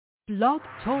Blog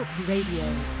Talk Radio.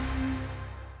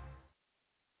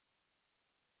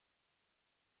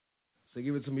 So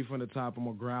give it to me from the top. I'm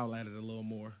going to growl at it a little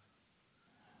more.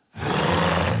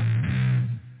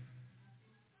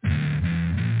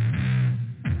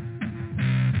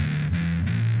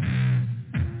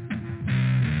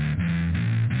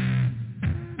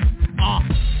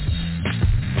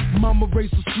 Mama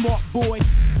raised a smart boy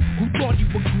who thought he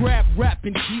would grab rap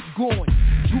and keep going.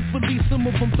 Truthfully, some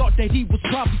of them thought that he was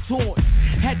probably torn.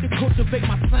 Had to cultivate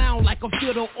my sound like a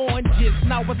field of oranges.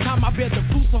 Now it's time I bear the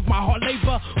fruits of my hard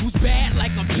labor. Who's bad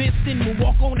like a piston will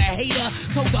walk on a hater.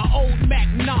 So the old Mac,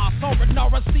 nah,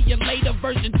 Nora, see you later.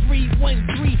 Version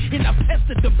 313 in a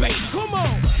festive debate. Come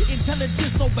on,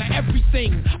 intelligence over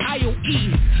everything.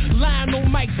 IOE, lying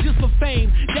on mics just for fame.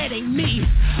 That ain't me.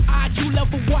 IQ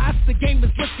level wise, the game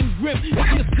is looking grim.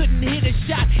 Niggas couldn't hit a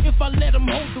shot if I let them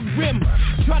hold the rim.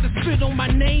 Try to spit on my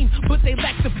name, but they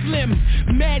lack the phlegm.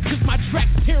 Mad cause my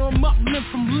tracks tear them up limb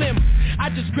from limb. I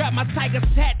just grab my tiger's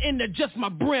hat and adjust my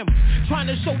brim. Trying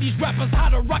to show these rappers how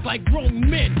to rock like grown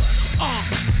men.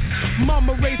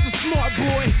 Mama raised a smart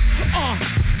boy.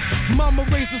 Mama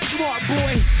raised a smart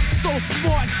boy. So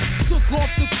smart, took off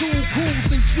the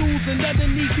cools and shoes, and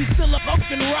underneath he's still a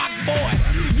fucking rock boy.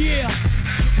 Yeah,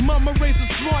 Mama raised a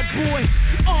smart boy.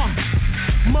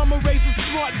 Mama raised a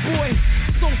smart boy.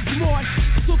 So smart,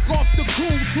 took off the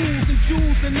cool tools and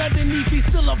shoes, and underneath he's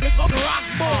still a fucking rock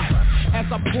boy. As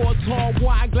I pour a tall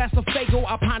wine glass of Faygo,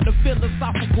 I ponder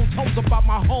philosophical tones about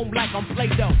my home like I'm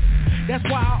Play-Doh. That's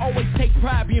why I always take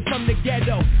pride being from the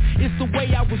ghetto. It's the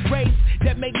way I was raised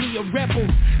that make me a rebel.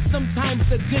 Sometimes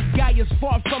a good guy is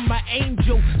far from my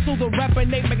angel. So the rapper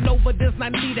named McNova does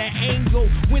not need an angle.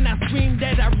 When I scream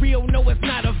that I real, no it's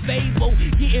not a fable.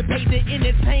 Getting paid to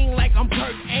entertain like I'm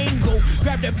Kurt Angle.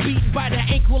 Grab the beat by the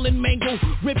ankle and mangle.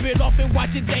 Rip it off and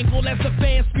watch it dangle as the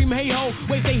fans scream hey ho.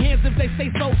 Wave their hands if they say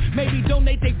so. Maybe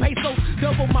donate they pesos.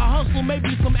 Double my hustle,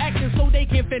 maybe some action so they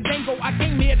can fandango. I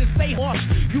came here to stay hard.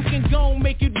 You can go and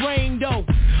make it rain though.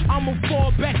 I'ma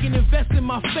fall back and invest in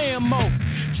my famo.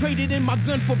 Traded in my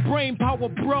gun for brain power,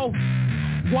 bro.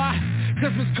 Why?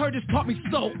 Cause Miss Curtis taught me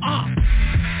so.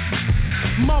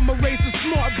 Mama raised a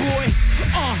smart boy.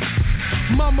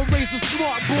 Mama raised a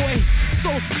smart boy.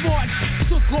 So smart,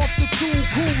 took off the cools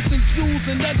and shoes,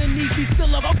 and underneath he's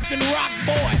still a fucking rock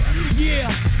boy. Yeah,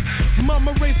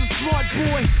 Mama raised a smart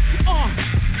boy.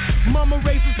 Mama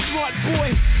raised a smart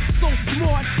boy. So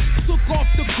smart, took off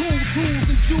the cool tools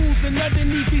and shoes, and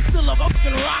underneath he's still a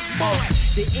fucking rock boy.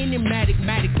 The enigmatic,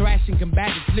 thrashing,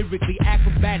 combative, lyrically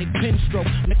acrobatic, pen stroke,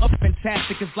 up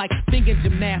fantastic, it's like finger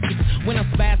gymnastics. When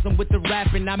I'm spazzing with the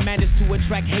rapping, I manage to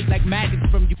attract hate like maggots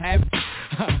from you have.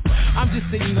 I'm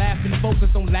just sitting laughing,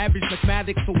 focused on lavish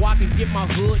mathematics, so I can get my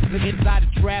hood inside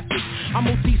of traffic. I'm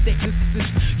gonna teach the instances,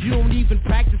 you don't even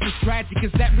practice, it's tragic.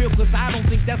 Is that real? Cause I don't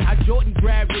think that's how Jordan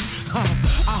grabbed it.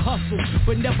 I hustle,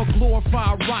 but never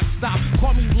glorify a rock stop.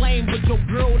 Call me lame, but your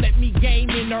girl let me game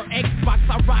in her Xbox.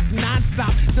 I rock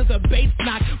non-stop to the bass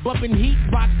knock, bumping heat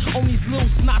rocks on these little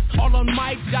snots, all on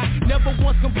my jock. Never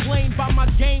once complained by my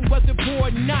game, whether poor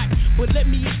or not. But let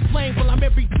me explain, well I'm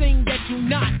everything that you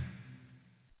not.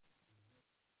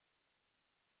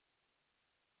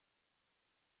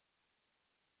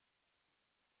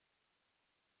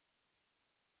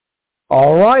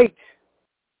 All right.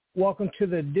 Welcome to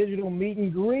the digital meet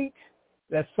and greet.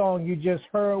 That song you just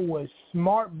heard was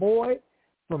Smart Boy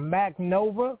from Mac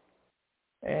Nova.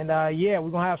 And we're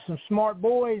going to have some smart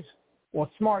boys or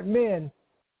smart men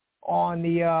on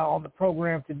the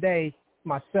program today.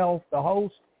 Myself, the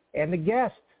host, and the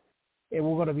guest. And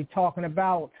we're going to be talking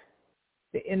about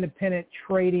the Independent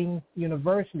Trading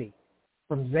University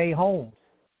from Zae Holmes.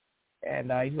 And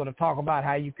he's going to talk about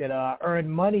how you could earn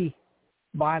money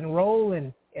by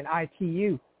enrolling in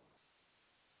ITU.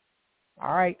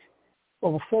 All right.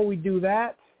 Well, before we do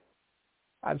that,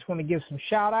 I just want to give some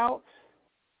shout-outs.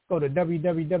 Go to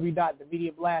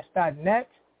www.themediablast.net.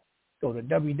 Go to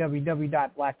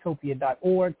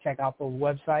www.blacktopia.org. Check out those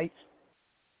websites.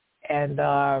 And,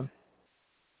 and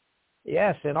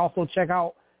also check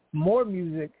out more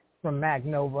music from Mac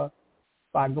Nova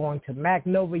by going to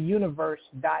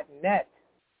macnovauniverse.net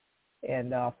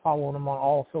and follow them on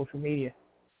all social media.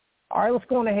 All right, let's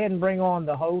go ahead and bring on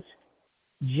the host,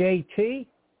 JT.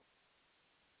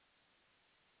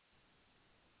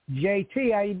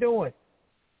 JT, how you doing?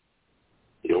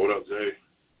 Yo, what up, Jay?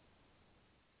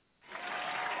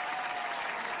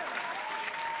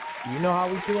 You know how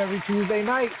we do every Tuesday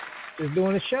night, just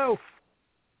doing a show.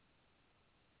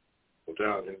 No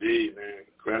doubt, indeed, man.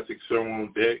 Classic show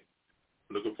on deck.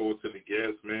 Looking forward to the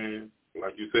guests, man.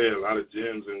 Like you said, a lot of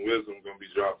gems and wisdom going to be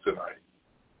dropped tonight.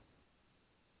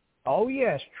 Oh,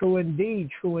 yes, true indeed,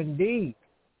 true indeed.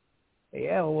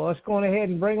 Yeah, well, let's go ahead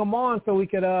and bring them on so we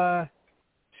could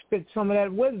spit some of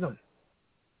that wisdom.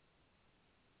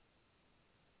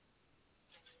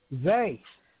 Zae.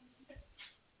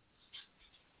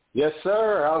 Yes,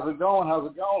 sir. How's it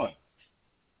going?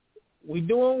 We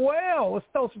doing well. Let's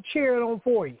throw some cheering on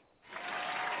for you.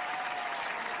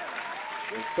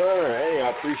 Yes, sir. Hey, I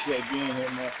appreciate being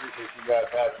here, man. Appreciate you guys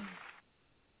having me.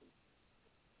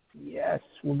 Yes,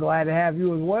 we're glad to have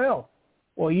you as well.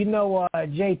 Well, you know,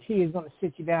 JT is going to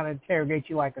sit you down and interrogate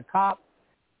you like a cop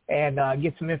and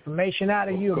get some information out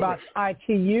of you about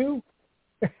ITU.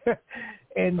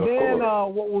 And then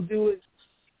what we'll do is,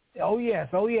 oh yes.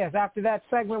 After that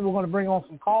segment, we're going to bring on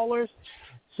some callers.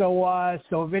 So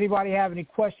if anybody have any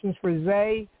questions for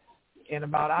Zae and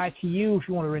about ITU, if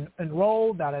you want to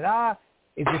enroll,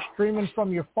 If you're streaming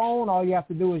from your phone, all you have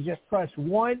to do is just press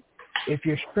 1. If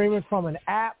you're streaming from an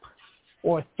app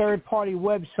or a third-party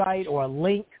website or a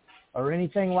link or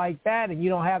anything like that, and you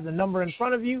don't have the number in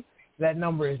front of you, that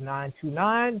number is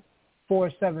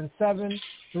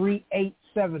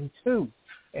 929-477-3872.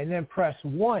 And then press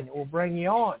 1. It will bring you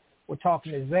on. We're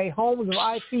talking to Zae Holmes of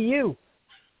ITU.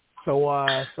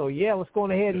 So yeah, let's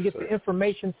go ahead and get the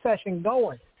information session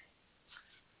going.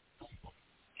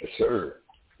 Yes, sir.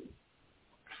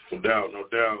 No doubt.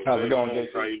 How's it going,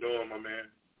 Jason? How you doing, my man?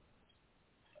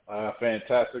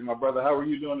 Fantastic, my brother. How are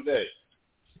you doing today?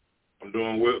 I'm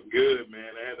doing good,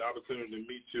 man. I had the opportunity to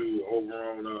meet you over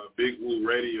on Big Woo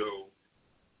Radio.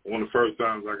 One of the first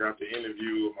times I got to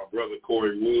interview with my brother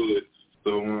Corey Woods.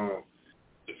 So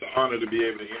it's an honor to be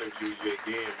able to interview you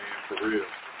again, man, for real.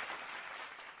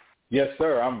 Yes,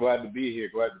 sir. I'm glad to be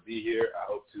here. I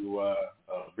hope to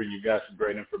bring you guys some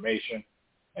great information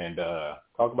and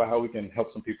talk about how we can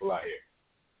help some people out here.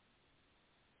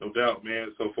 No doubt,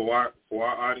 man. So for our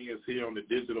audience here on the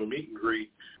digital meet and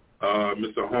greet,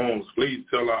 Mr. Holmes, please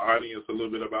tell our audience a little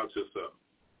bit about yourself.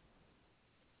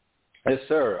 Yes,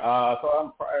 sir. So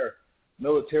I'm prior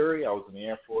military. I was in the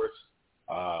Air Force,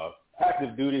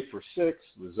 active duty for 6,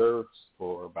 reserves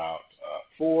for about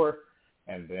 4,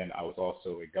 and then I was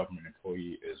also a government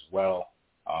employee as well,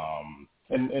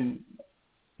 and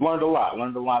learned a lot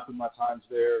through my times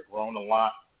there, grown a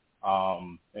lot,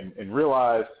 and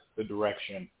realized the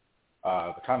direction,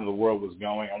 the kind of the world was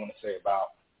going. I want to say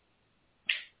about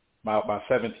my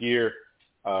 7th year,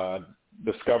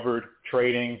 discovered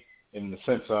trading in the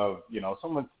sense of,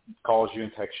 someone calls you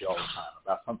and texts you all the time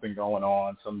about something going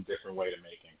on, some different way to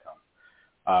make income.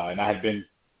 And I had been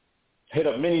hit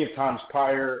up many times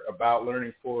prior about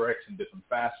learning FOREX in different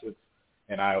facets,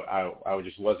 and I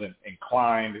just wasn't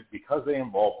inclined because they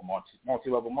involved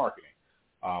multi-level marketing,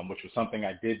 which was something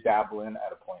I did dabble in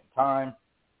at a point in time,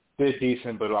 did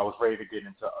decent, but I was ready to get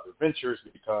into other ventures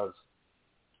because,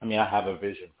 I have a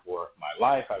vision for my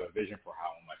life. I have a vision for how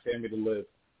I want my family to live,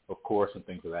 of course, and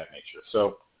things of that nature.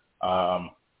 So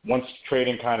once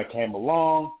trading kind of came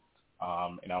along,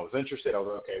 and I was interested, I was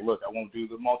like, okay, look, I won't do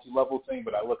the multi-level thing,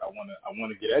 but I want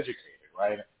to get educated,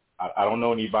 right? I don't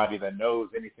know anybody that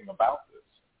knows anything about this.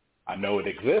 I know it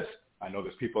exists. I know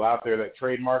there's people out there that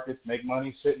trade markets, make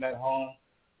money sitting at home,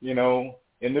 in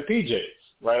the PJs,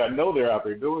 right? I know they're out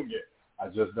there doing it. I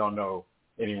just don't know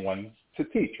anyone to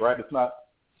teach, right? It's not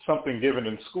something given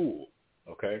in school,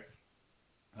 okay?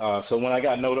 So when I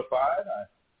got notified,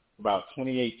 about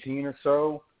 2018 or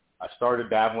so, I started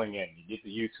dabbling in. You get to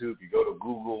YouTube, you go to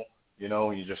Google,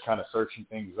 you're just kind of searching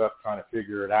things up, trying to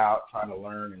figure it out, trying to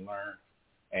learn.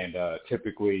 And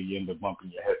typically you end up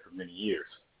bumping your head for many years.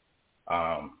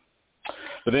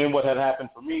 But then what had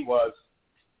happened for me was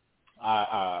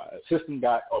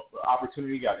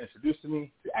opportunity got introduced to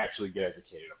me to actually get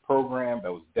educated. A program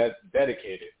that was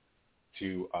dedicated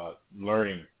to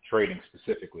learning trading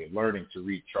specifically, learning to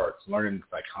read charts, learning the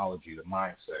psychology, the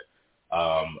mindset,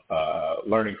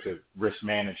 learning to risk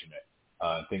management,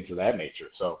 and things of that nature.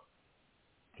 So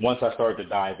once I started to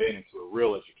dive into a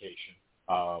real education,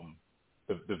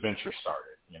 the venture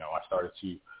started. I started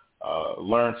to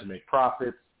learn to make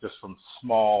profits just from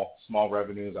small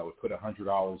revenues. I would put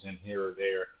 $100 in here or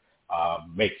there,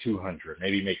 make 200,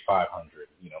 maybe make 500,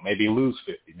 maybe lose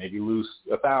 50, maybe lose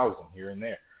 1,000 here and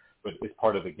there. But it's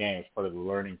part of the game. It's part of the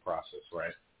learning process,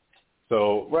 right?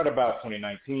 So right about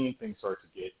 2019, things started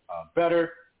to get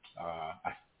better.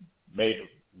 I made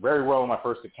very well on my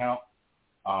first account,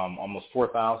 almost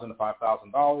 $4,000 to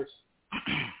 $5,000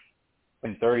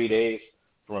 in 30 days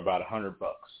from about $100.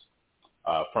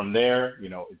 From there,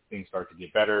 things started to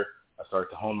get better. I started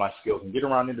to hone my skills and get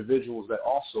around individuals that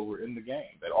also were in the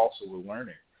game, that also were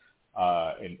learning.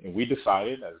 And we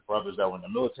decided, as brothers that were in the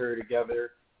military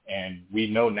together, and we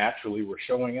know naturally we're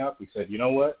showing up, we said, you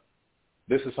know what?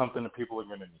 this is something that people are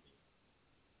going to need.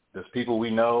 There's people we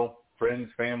know, friends,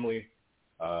 family,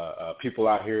 people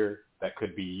out here that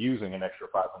could be using an extra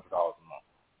 $500 a month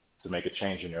to make a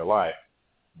change in their life.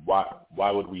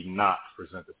 Why would we not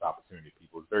present this opportunity to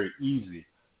people? It's very easy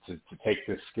to take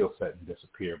this skill set and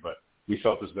disappear, but we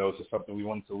felt as though this is something we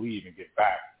wanted to leave and get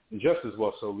back, and just as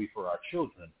well so leave for our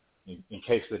children in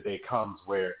case the day comes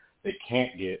where they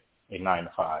can't get a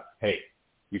 9-to-5. Hey,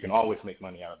 you can always make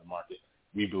money out of the market.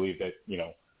 We believe that,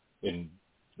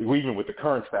 even with the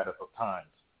current status of times,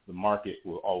 the market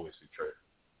will always be traded.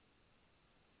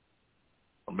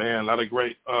 Man, a lot of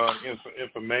great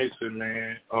information,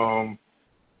 man.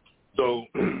 So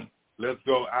let's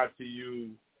go ITU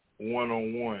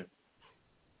one-on-one.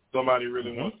 Somebody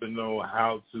really wants to know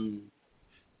how to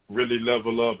really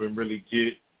level up and really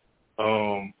get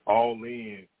all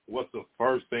in. What's the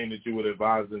first thing that you would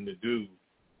advise them to do?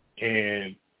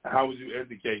 And how would you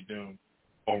educate them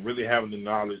on really having the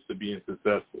knowledge to being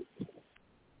successful?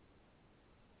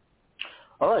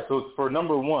 All right, so for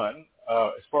number one,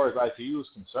 as far as ITU is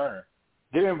concerned,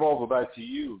 getting involved with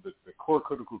ITU, the core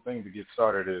critical thing to get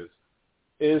started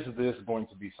is this going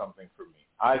to be something for me?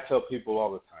 I tell people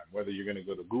all the time, whether you're going to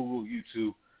go to Google,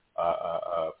 YouTube,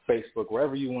 Facebook,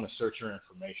 wherever you want to search your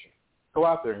information, go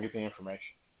out there and get the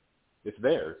information. It's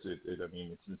there.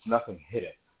 It's nothing hidden,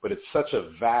 but it's such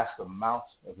a vast amount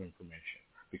of information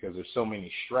because there's so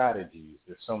many strategies,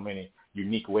 there's so many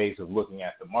unique ways of looking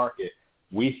at the market.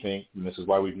 We think, and this is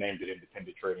why we've named it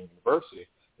Independent Trading University,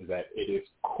 is that it is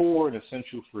core and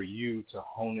essential for you to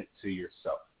hone it to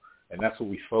yourself, and that's what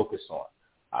we focus on.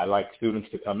 I like students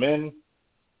to come in,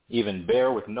 even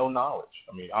there with no knowledge.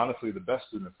 Honestly, the best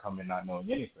students come in not knowing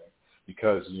anything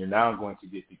because you're now going to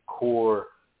get the core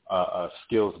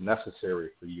skills necessary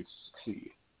for you to succeed.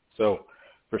 So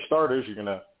for starters, you're going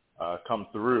to come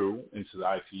through into the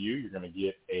ITU. You're going to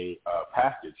get a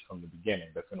package from the beginning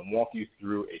that's going to walk you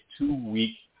through a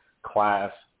 2-week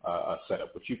class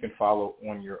setup, which you can follow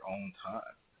on your own time.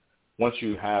 Once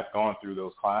you have gone through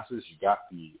those classes, you got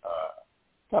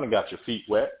kind of got your feet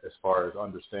wet as far as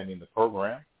understanding the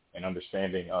program and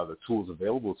understanding the tools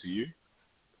available to you.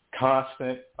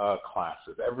 Constant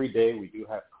classes. Every day we do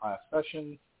have class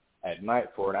sessions at night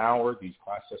for an hour. These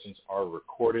class sessions are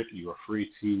recorded. You are free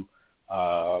to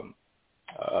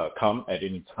come at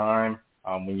any time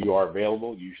when you are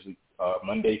available, usually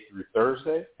Monday through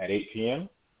Thursday at 8 p.m.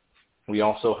 We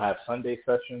also have Sunday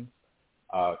sessions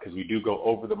because we do go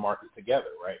over the market together,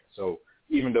 right? So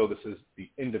even though this is the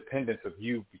independence of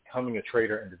you becoming a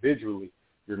trader individually,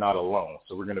 you're not alone.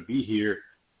 So we're going to be here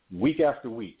week after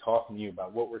week talking to you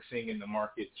about what we're seeing in the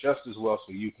market just as well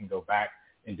so you can go back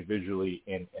individually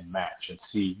and match and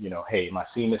see, hey, am I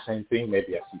seeing the same thing?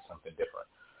 Maybe I see something different.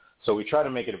 So we try to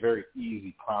make it a very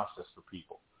easy process for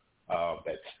people,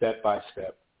 that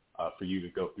step-by-step for you to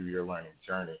go through your learning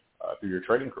journey, through your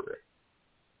trading career.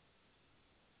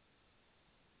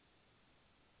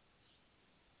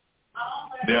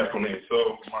 Definitely.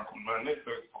 So my next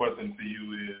question to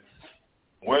you is,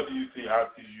 where do you see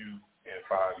ITU in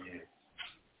 5 years?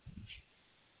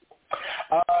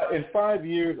 In 5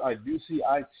 years, I do see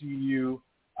ITU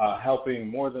helping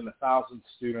more than 1,000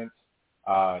 students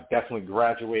definitely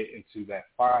graduate into that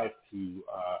 5 to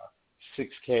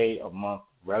 6K a month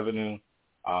revenue.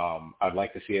 I'd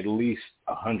like to see at least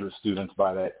 100 students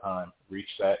by that time reach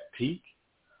that peak.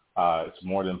 It's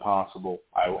more than possible.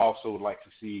 I also would like to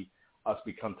see us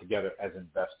become together as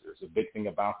investors. The big thing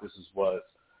about this is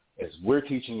we're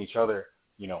teaching each other,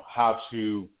 how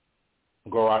to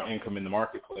grow our income in the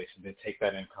marketplace and then take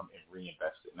that income and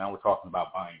reinvest it. Now we're talking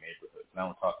about buying neighborhoods. Now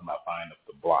we're talking about buying up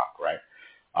the block, right?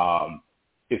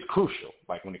 It's crucial.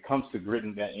 Like when it comes to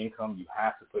gritting that income, you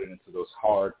have to put it into those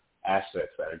hard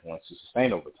assets that are going to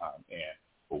sustain over time. And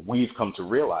what we've come to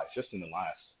realize just in the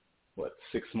last,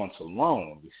 6 months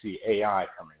alone, we see AI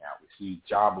coming out. We see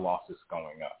job losses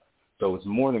going up. So it's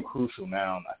more than crucial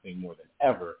now, I think more than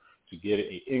ever, to get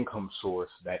an income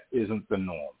source that isn't the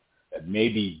norm, that may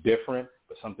be different,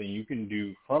 but something you can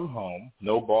do from home,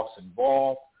 no boss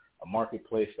involved, a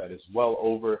marketplace that is well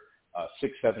over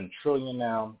 $6-7 trillion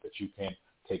now, that you can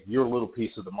take your little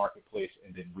piece of the marketplace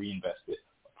and then reinvest it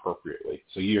appropriately.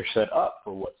 So you're set up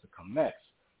for what's to come next,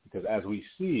 because as we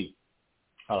see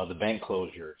the bank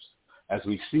closures, as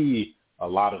we see a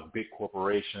lot of big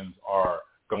corporations are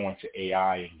going to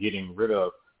AI and getting rid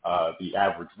of the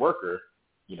average worker,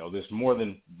 there's more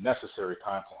than necessary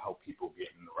time to help people get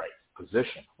in the right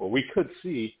position. Well, we could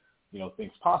see,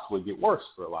 things possibly get worse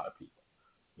for a lot of people.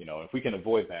 If we can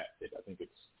avoid that, I think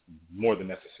it's more than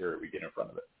necessary we get in front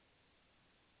of it.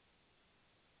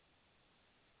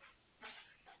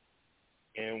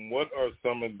 and what are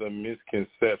some of the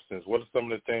misconceptions? What are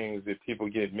some of the things that people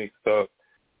get mixed up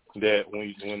that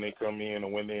when they come in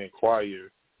or when they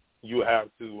inquire, you have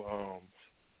to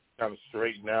kind of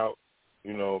straighten out?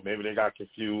 You know, maybe they got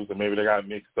confused or maybe they got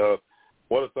mixed up.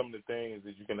 What are some of the things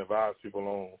that you can advise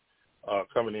people on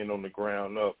coming in on the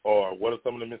ground up? Or what are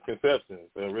some of the misconceptions,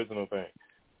 the original thing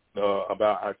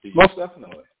about ITU? Most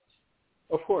definitely.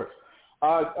 Of course.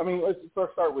 I mean, let's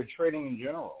first start with trading in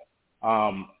general.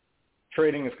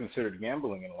 Trading is considered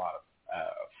gambling in a lot of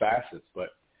facets, but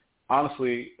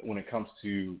honestly, when it comes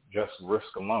to just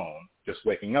risk alone, just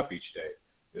waking up each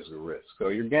day is a risk. So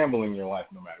you're gambling your life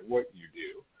no matter what you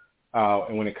do.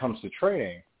 And when it comes to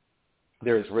trading,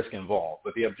 there is risk involved,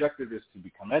 but the objective is to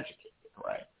become educated,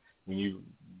 right? When you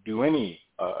do any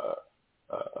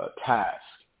task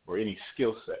or any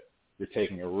skill set, you're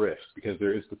taking a risk because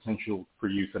there is potential for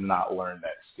you to not learn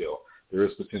that skill. There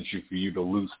is potential for you to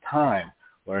lose time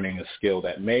learning a skill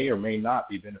that may or may not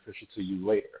be beneficial to you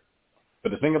later.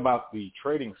 But the thing about the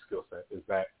trading skill set is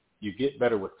that you get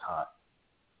better with time.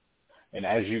 And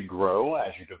as you grow,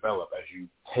 as you develop, as you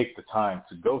take the time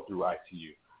to go through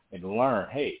ITU and learn,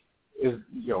 hey,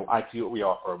 ITU, we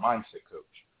offer a mindset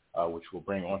coach, which we'll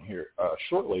bring on here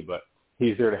shortly, but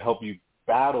he's there to help you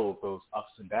battle those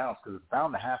ups and downs because it's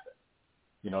bound to happen.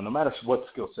 You know, no matter what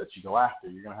skill sets you go after,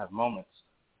 you're going to have moments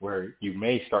where you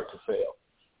may start to fail.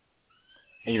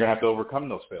 And you're going to have to overcome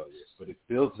those failures. But it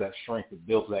builds that strength. It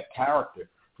builds that character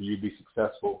for you to be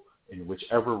successful in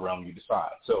whichever realm you decide.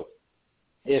 So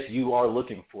if you are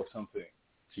looking for something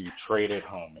to trade at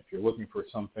home, if you're looking for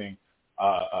something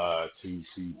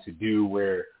to do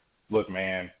where, look,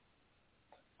 man,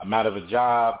 I'm out of a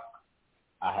job.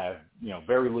 I have,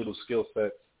 very little skill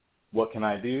sets. What can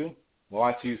I do? Well,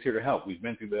 ITU is here to help. We've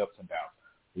been through the ups and downs.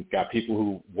 We've got people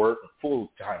who work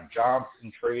full-time jobs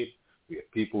in trade. We have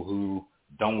people who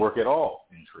don't work at all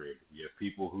in trade. We have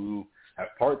people who have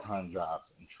part-time jobs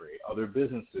in trade, other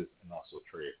businesses and also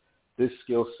trade. This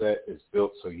skill set is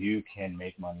built so you can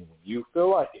make money when you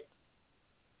feel like it.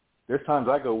 There's times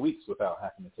I go weeks without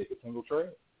having to take a single trade.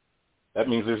 That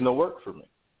means there's no work for me,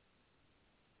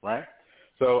 right?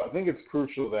 So I think it's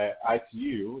crucial that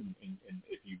ITU, and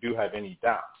if you do have any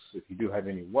doubts, if you do have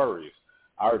any worries,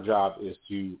 our job is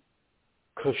to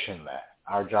cushion that.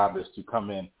 Our job is to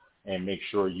come in and make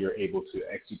sure you're able to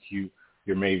execute,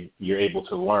 you're able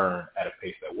to learn at a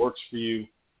pace that works for you,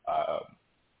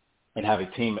 and have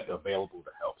a team available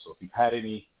to help. So if you've had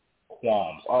any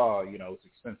qualms, it's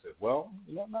expensive. Well,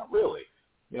 not really.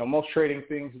 Most trading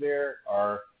things there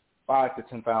are $5,000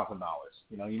 to $10,000.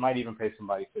 You might even pay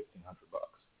somebody $1,500.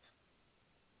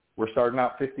 We're starting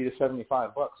out $50 to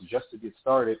 $75 just to get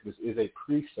started. This is a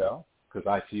pre-sale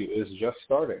because ITU is just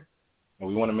starting. And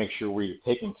we want to make sure we're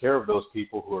taking care of those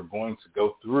people who are going to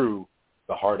go through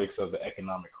the heartaches of the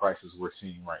economic crisis we're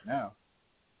seeing right now.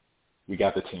 We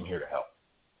got the team here to help.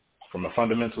 From a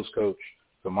fundamentals coach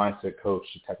to a mindset coach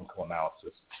to technical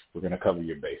analysis, we're going to cover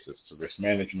your bases to risk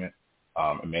management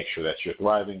and make sure that you're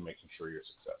thriving, making sure you're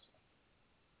successful.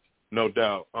 No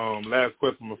doubt. Last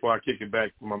question before I kick it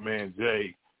back to my man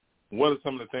Jay. What are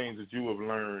some of the things that you have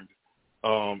learned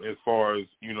as far as,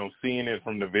 seeing it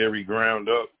from the very ground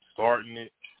up, starting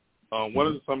it? What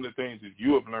are some of the things that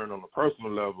you have learned on a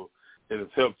personal level that has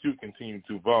helped you continue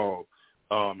to evolve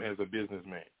as a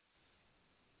businessman?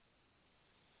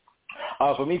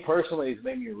 For me personally, it's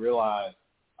made me realize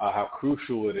how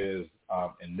crucial it is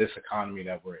in this economy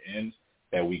that we're in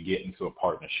that we get into a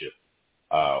partnership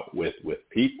with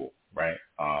people, right?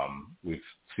 We've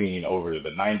seen over the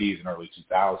 90s and early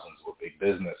 2000s with big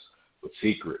business, with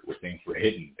secret, where things were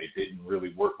hidden. They didn't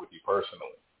really work with you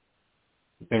personally.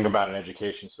 The thing about an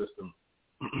education system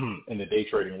in the day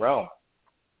trading realm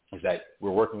is that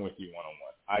we're working with you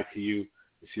one-on-one. ITU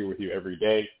is here with you every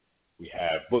day. We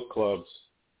have book clubs.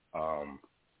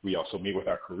 We also meet with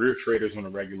our career traders on a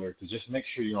regular to just make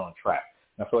sure you're on track.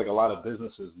 And I feel like a lot of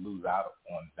businesses lose out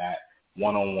on that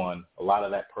one-on-one, a lot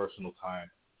of that personal time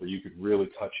where you could really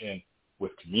touch in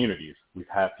with communities. We've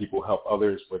had people help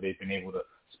others where they've been able to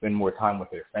spend more time with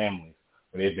their families,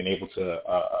 where they've been able to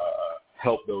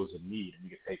help those in need. And we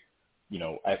could take,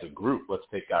 as a group, let's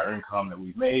take our income that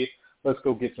we've made, let's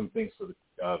go get some things for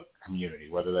the community,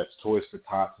 whether that's toys for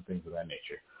tots and things of that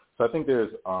nature. So I think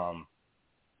there's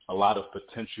a lot of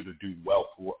potential to do well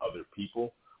for other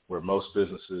people where most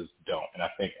businesses don't. And I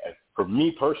think for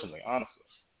me personally, honestly,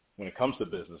 when it comes to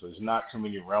business, there's not too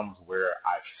many realms where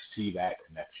I see that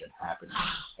connection happening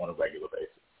on a regular basis.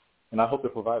 And I hope to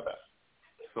provide that.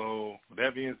 So with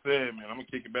that being said, man, I'm going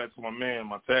to kick it back to my man,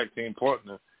 my tag team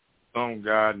partner, some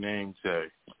guy named Jay.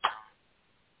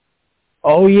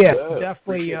 Oh, yes,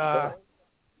 definitely.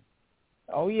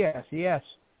 Oh, yes.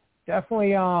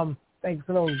 Definitely. Thank you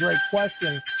for those great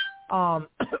questions. What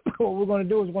we're going to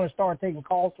do is we're going to start taking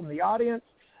calls from the audience.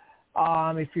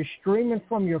 If you're streaming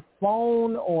from your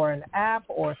phone or an app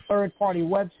or a third-party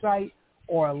website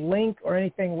or a link or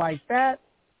anything like that,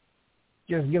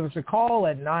 just give us a call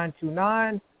at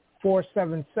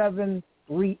 929-477-3872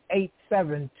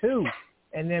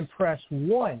 and then press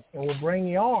 1, and we'll bring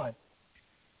you on.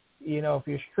 You know, if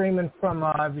you're streaming from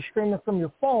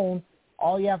your phone,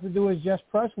 all you have to do is just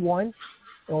press 1, and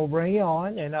we'll bring you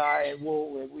on, and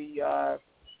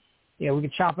we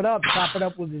can chop it up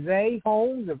with Zae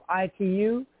Holmes of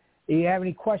ITU. If you have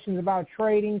any questions about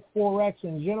trading, Forex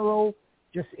in general,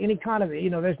 just any kind of,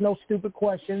 there's no stupid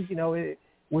questions. We're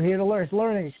here to learn. It's a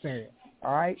learning experience,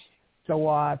 all right?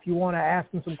 So if you want to ask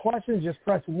him some questions, just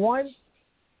press 1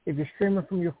 if you're streaming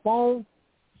from your phone.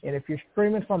 And if you're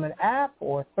streaming from an app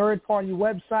or a third-party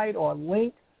website or a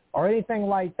link or anything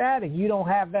like that, if you don't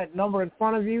have that number in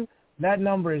front of you, that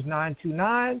number is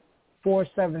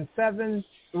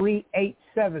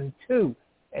 929-477-3872,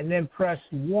 and then press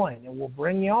 1, and we'll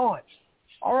bring you on.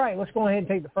 All right, let's go ahead and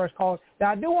take the first call. Now,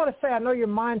 I do want to say, I know your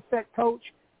mindset coach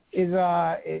is,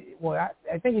 I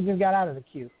think he just got out of the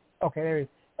queue. Okay, there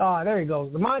he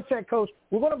goes. The mindset coach,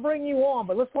 we're going to bring you on,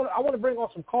 but I want to bring on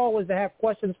some callers that have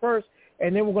questions first,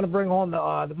 and then we're going to bring on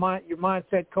your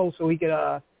mindset coach so he could,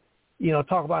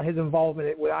 talk about his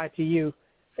involvement with ITU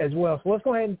as well. So let's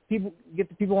go ahead and get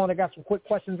the people on that got some quick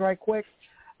questions right quick.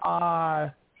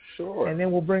 Sure. And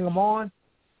then we'll bring them on.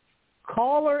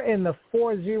 Caller in the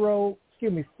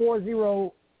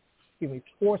 470-831.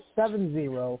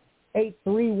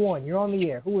 You're on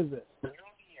the air. Who is this?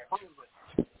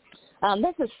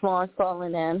 This is Florence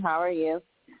calling in. How are you?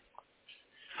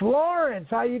 Florence,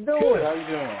 how you doing? Good. How you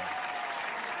doing?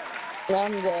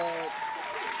 I'm good.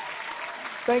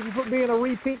 Thank you for being a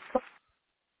repeat.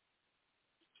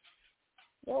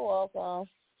 You're welcome.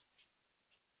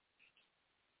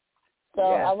 So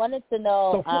I wanted to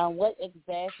know what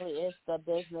exactly is the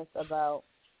business about?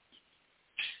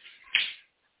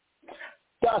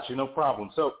 Gotcha, no problem.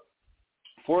 So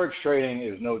Forex trading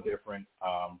is no different,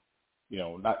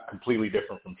 not completely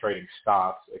different from trading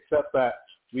stocks, except that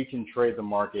we can trade the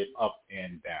market up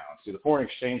and down. See, the foreign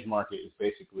exchange market is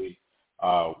basically,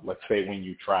 let's say when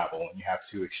you travel and you have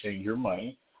to exchange your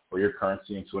money or your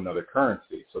currency into another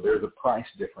currency. So there's a price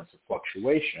difference of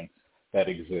fluctuation that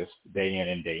exists day in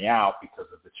and day out because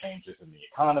of the changes in the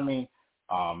economy,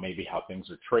 maybe how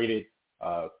things are traded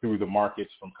through the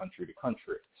markets from country to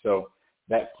country. So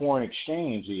that foreign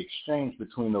exchange, the exchange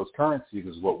between those currencies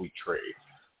is what we trade.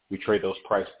 We trade those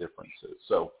price differences.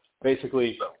 So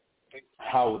basically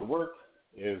how it would work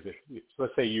is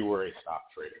let's say you were a stock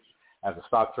trader. As a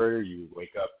stock trader, you would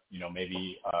wake up,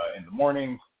 maybe in the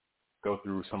morning, go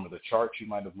through some of the charts you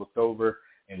might have looked over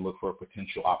and look for a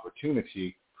potential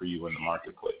opportunity for you in the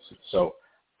marketplace. So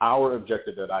our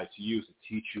objective at ITU is to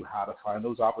teach you how to find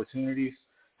those opportunities,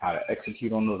 how to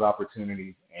execute on those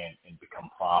opportunities, and become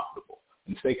profitable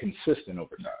and stay consistent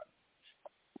over time.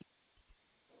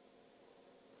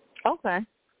 Okay.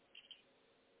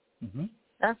 Mm-hmm.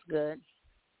 That's good.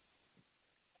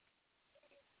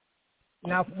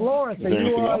 Now, Florence, are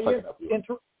you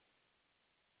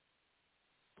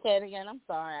Say it again. I'm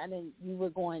sorry. Your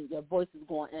voice is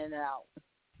going in and out.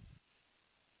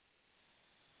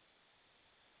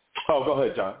 Oh, go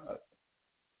ahead, John.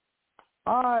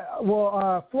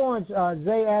 Florence,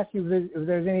 Zae asked you if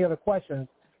there's any other questions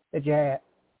that you had.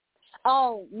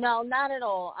 Oh, no, not at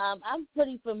all. I'm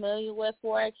pretty familiar with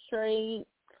Forex trade,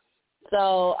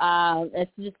 so it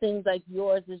just seems like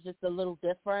yours is just a little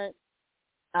different.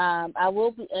 I will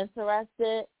be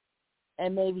interested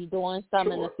in maybe doing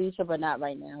some in the future, but not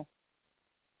right now.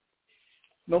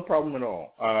 No problem at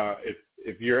all.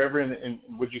 If you're ever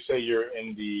would you say you're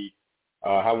in the,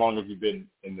 how long have you been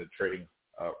in the trading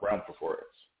realm for Forex?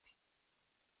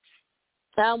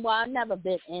 Well, I've never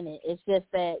been in it. It's just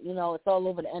that, it's all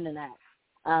over the internet,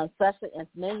 especially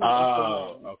mainly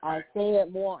Instagram. Okay. I see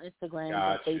it more on Instagram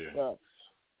than Facebook.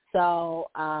 So,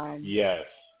 yes.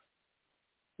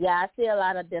 Yeah, I see a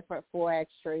lot of different Forex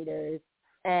traders.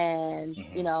 And,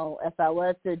 if I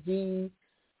was to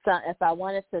if I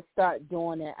wanted to start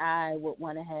doing it, I would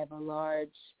want to have a large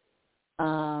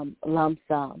lump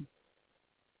sum.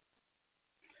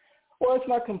 Well, it's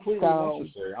not completely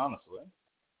necessary, honestly.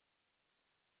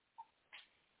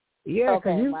 Yeah,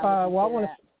 because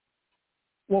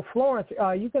Florence,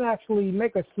 you can actually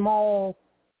make a small.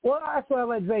 Well, that's what I'll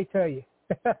let Zae tell you.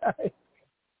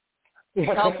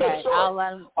 Okay, sure. I'll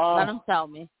let him tell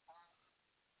me.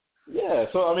 Yeah,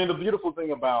 so the beautiful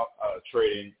thing about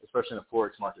trading, especially in the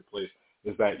Forex marketplace,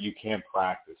 is that you can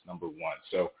practice, number one.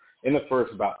 So in the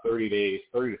first about 30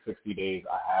 to 60 days,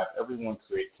 I have everyone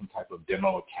create some type of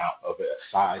demo account of a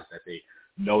size that they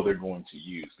know they're going to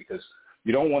use, because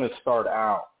you don't want to start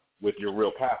out with your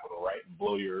real capital, right, and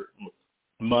blow your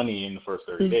money in the first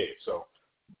 30 days. So,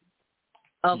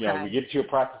 we get you a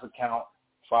practice account,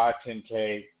 5,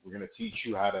 10K. We're going to teach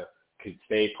you how to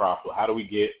stay profitable. How do we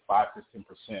get 5 to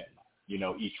 10%,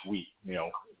 each week?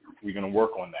 We're going to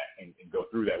work on that and go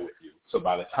through that with you. So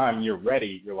by the time you're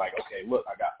ready, you're like, okay, look,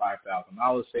 I got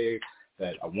 $5,000 saved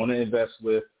that I want to invest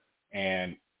with,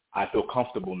 and I feel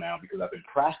comfortable now because I've been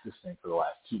practicing for the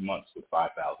last 2 months with $5,000.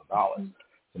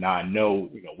 So now I know,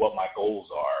 what my goals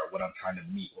are, what I'm trying to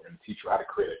meet. We're going to teach you how to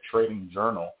create a trading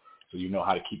journal so you know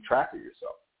how to keep track of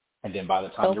yourself. And then by the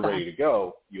time you're ready to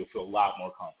go, you'll feel a lot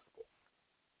more comfortable.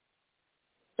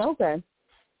 Okay.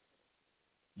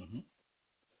 Mm-hmm.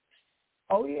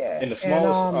 Oh, yeah. And the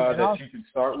smallest that you can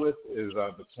start with is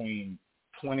between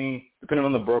 20, depending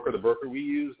on the broker we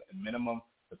use, and minimum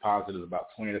deposit is about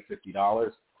 $20 to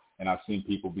 $50. And I've seen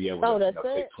people be able to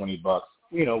take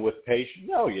 $20, with patience.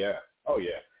 Oh, yeah.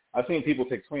 I've seen people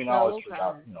take $20 for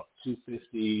about,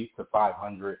 $250 to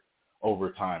 $500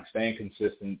 over time, staying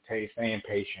consistent, staying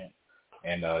patient,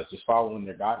 and just following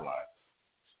their guidelines.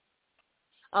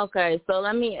 Okay, so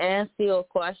let me ask you a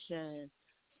question.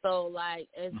 So,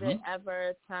 is it ever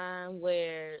a time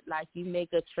where, you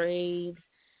make a trade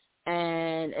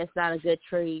and it's not a good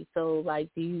trade? So,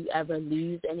 do you ever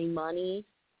lose any money?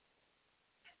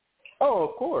 Oh,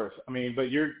 of course. I mean,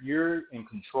 but you're in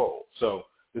control. So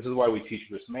this is why we teach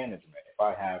risk management. If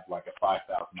I have, a $5,000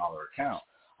 account,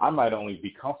 I might only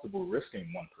be comfortable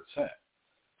risking 1%.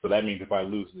 So that means if I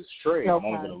lose this trade, I'm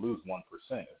only going to lose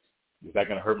 1%. Is that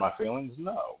going to hurt my feelings?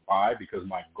 No. Why? Because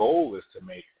my goal is to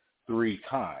make 3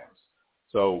 times.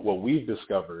 So what we've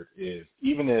discovered is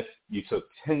even if you took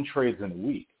 10 trades in a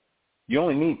week, you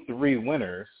only need 3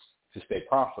 winners to stay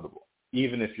profitable.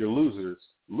 Even if your losers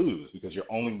lose, because you're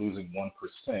only losing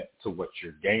 1% to what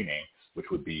you're gaining, which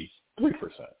would be 3%.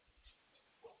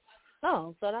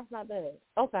 Oh, so that's not bad.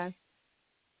 Okay.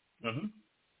 Mm-hmm.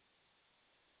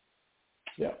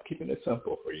 Yeah, keeping it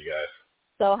simple for you guys.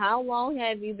 So how long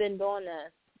have you been doing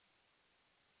this?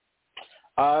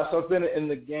 So I've been in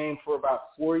the game for about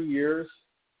 4 years.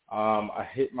 I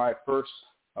hit my first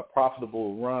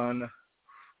profitable run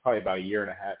probably about 1.5 years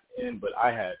in, but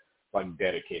I had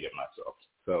dedicated myself.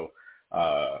 So,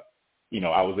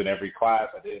 I was in every class.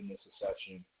 I didn't miss a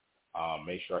session.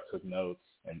 Made sure I took notes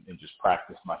and just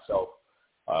practiced myself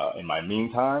in my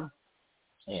meantime,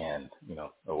 and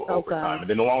over time. And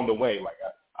then along the way,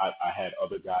 I had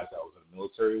other guys that I was in the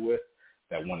military with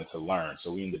that wanted to learn.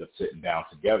 So we ended up sitting down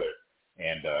together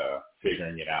and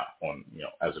figuring it out on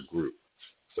as a group.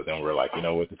 So then we're like, this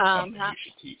is something we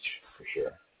should teach for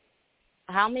sure.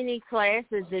 How many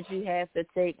classes did you have to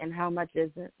take, and how much is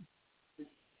it?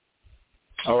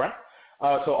 All right.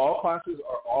 So all classes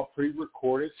are all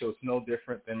pre-recorded, so it's no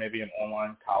different than maybe an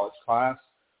online college class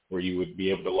where you would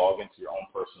be able to log into your own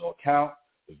personal account.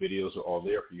 The videos are all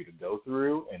there for you to go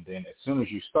through, and then as soon as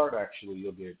you start, actually,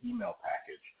 you'll get an email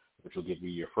package, which will give you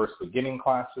your first beginning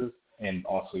classes and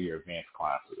also your advanced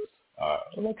classes.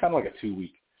 Kind of like a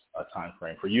 2-week time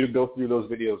frame for you to go through those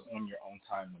videos on your own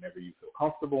time whenever you feel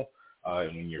comfortable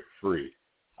and when you're free.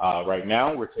 Right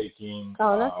now, we're taking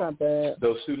that's not bad.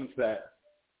 those students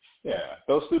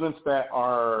that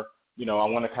are, I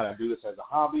want to kind of do this as a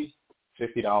hobby,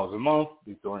 $50 a month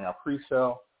during our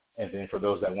pre-sale. And then for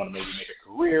those that want to maybe make a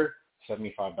career,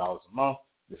 $75 a month.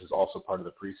 This is also part of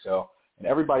the pre-sale. And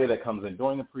everybody that comes in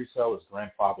during the pre-sale is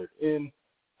grandfathered in,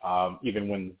 even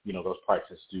when, those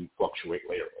prices do fluctuate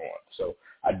later on. So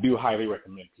I do highly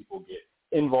recommend people get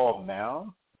involved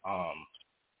now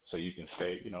so you can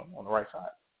stay, on the right side.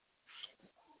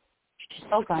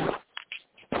 Okay.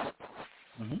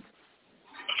 Mm-hmm.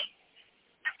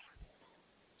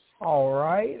 All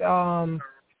right.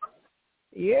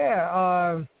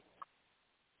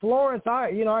 Florence,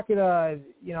 I could, I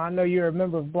know you're a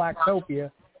member of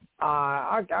Blacktopia.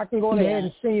 I can go ahead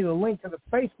and send you the link to the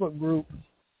Facebook group,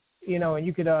 and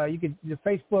you could the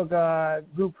Facebook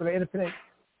group for the Independent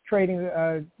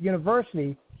Trading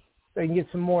University, so you can get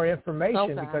some more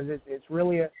information because it's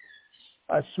really a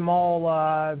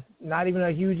small, not even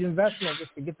a huge investment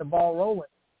just to get the ball rolling.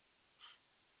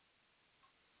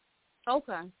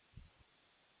 Okay.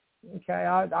 Okay,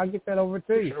 I'll get that over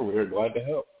to you. Sure, we're glad to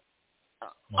help.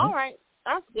 All right,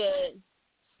 that's good.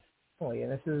 Oh yeah,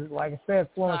 this is, like I said,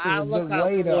 Florence is a good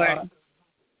way to.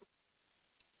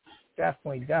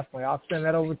 Definitely. I'll send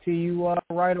that over to you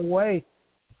right away.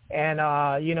 And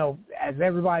as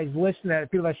everybody's listening,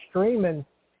 people are streaming,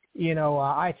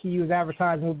 ITU is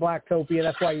advertising with Blacktopia.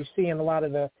 That's why you're seeing a lot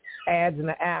of the ads in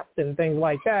the app and things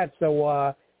like that.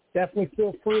 So definitely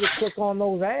feel free to click on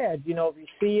those ads. If you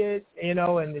see it, and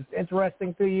it's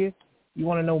interesting to you, you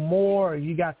want to know more, or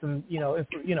you got some,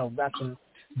 got some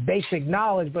basic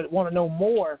knowledge, but want to know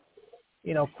more,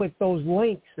 click those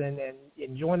links and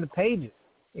join the pages,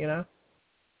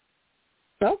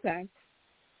 Okay.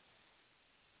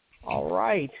 All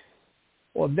right.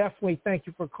 Well, definitely thank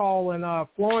you for calling.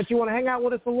 Florence, you want to hang out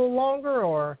with us a little longer,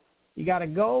 or you got to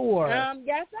go? Or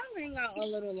yes, I'll hang out a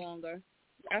little longer.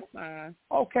 That's fine.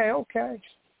 Okay.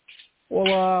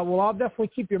 Well, I'll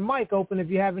definitely keep your mic open. If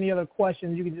you have any other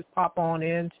questions, you can just pop on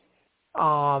in.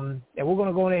 And we're going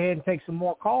to go ahead and take some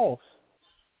more calls.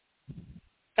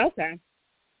 Okay.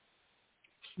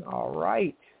 All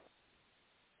right.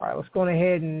 Let's go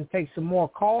ahead and take some more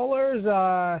callers.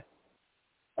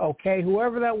 Okay,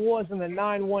 whoever that was in the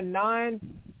 919,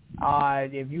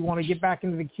 if you want to get back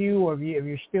into the queue, or if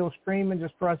you're still streaming,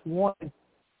 just press 1.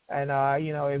 And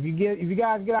if you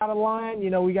guys get out of line,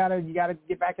 you gotta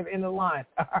get back at the end of the line.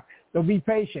 So be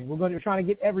patient. We're trying to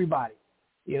get everybody.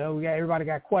 Everybody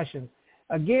got questions.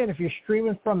 Again, if you're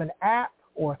streaming from an app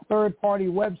or a third-party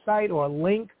website or a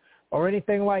link or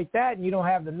anything like that, and you don't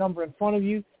have the number in front of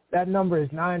you, that number is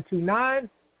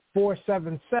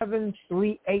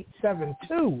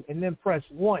 929-477-3872, and then press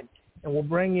 1, and we'll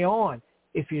bring you on.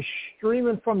 If you're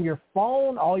streaming from your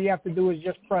phone, all you have to do is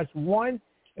just press 1,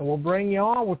 and we'll bring you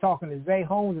on. We're talking to Zae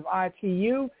Holmes of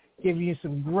ITU, giving you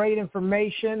some great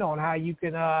information on how you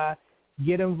can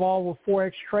get involved with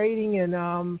Forex trading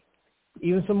and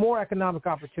even some more economic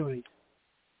opportunities.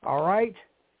 All right?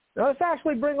 Now let's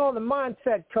actually bring on the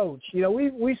mindset coach.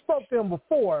 We spoke to him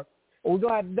before, but we're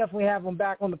going to definitely have him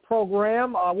back on the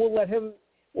program. We'll let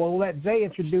Zae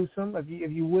introduce him, if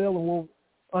you will, and we'll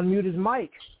unmute his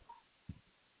mic.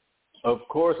 Of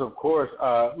course. Who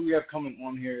we have coming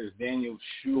on here is Daniel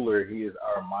Schuler. He is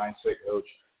our mindset coach.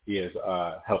 He has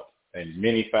helped in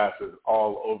many facets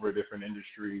all over different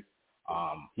industries.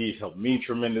 He's helped me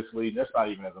tremendously. That's not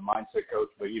even as a mindset coach,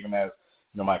 but even as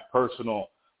my personal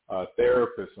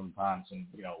therapist sometimes, and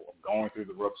going through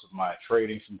the ropes of my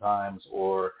trading sometimes,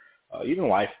 or even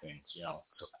life things. So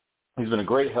he's been a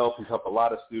great help. He's helped a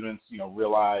lot of students,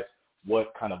 realize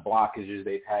what kind of blockages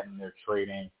they've had in their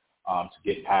trading to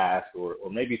get past, or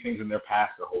maybe things in their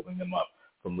past are holding them up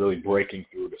from really breaking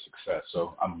through to success.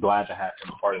 So I'm glad to have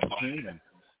him part of the team, and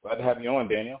glad to have you on,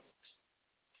 Daniel.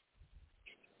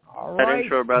 All right, that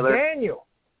intro, brother. Daniel.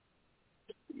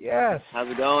 Yes.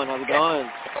 How's it going?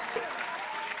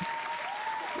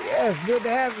 Yes, good to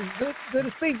have you. Good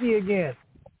to speak to you again.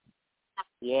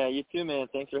 Yeah, you too, man.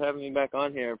 Thanks for having me back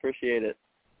on here. Appreciate it.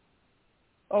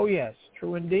 Oh, yes,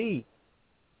 true indeed.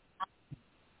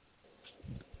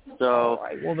 So, all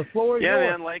right. Well, the floor is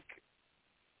yours. Man, like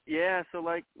Zae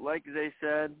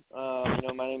said,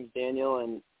 my name's Daniel,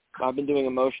 and I've been doing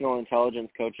emotional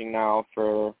intelligence coaching now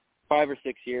for 5 or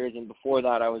 6 years, and before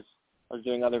that I was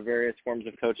doing other various forms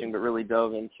of coaching, but really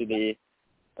dove into the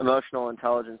emotional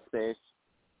intelligence space.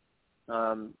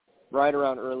 Right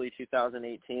around early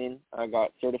 2018, I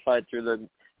got certified through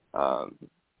the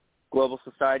Global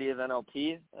Society of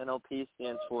NLP. NLP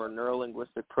stands for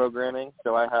Neuro-Linguistic Programming.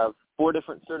 So I have 4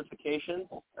 different certifications.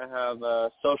 I have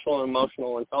social and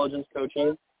emotional intelligence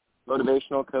coaching,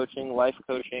 motivational coaching, life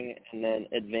coaching, and then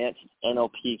advanced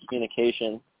NLP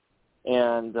communication.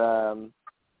 And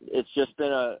it's just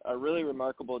been a really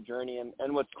remarkable journey.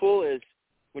 And what's cool is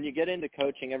when you get into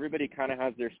coaching, everybody kind of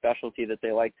has their specialty that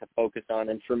they like to focus on.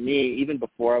 And for me, even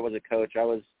before I was a coach, I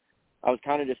was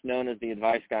kind of just known as the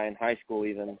advice guy in high school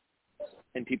even.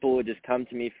 And people would just come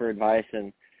to me for advice,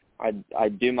 and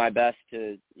I'd do my best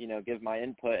to, give my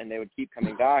input, and they would keep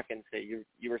coming back and say, you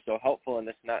were so helpful in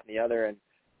this and that and the other. And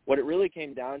what it really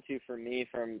came down to for me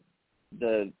from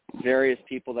the various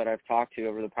people that I've talked to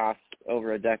over the past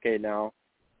over a decade now,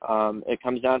 it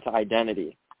comes down to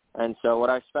identity. And so what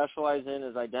I specialize in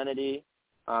is identity,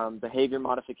 behavior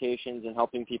modifications, and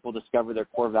helping people discover their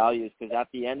core values. Because at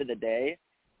the end of the day,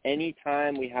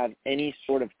 anytime we have any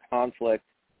sort of conflict,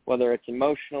 whether it's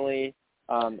emotionally,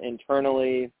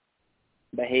 internally,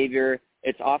 behavior,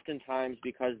 it's oftentimes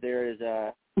because there is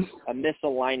a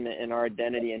misalignment in our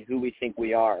identity and who we think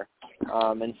we are.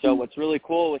 And so what's really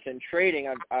cool within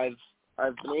trading, I've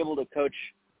been able to coach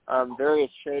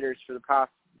various traders for the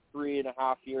past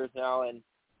 3.5 years now, and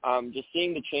just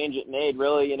seeing the change it made,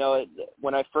 really,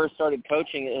 when I first started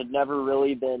coaching, it had never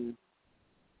really been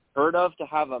heard of to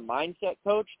have a mindset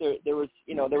coach. There was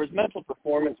mental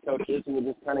performance coaches who would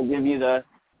just kind of give you the,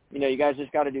 you guys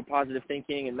just got to do positive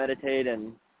thinking and meditate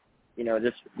and,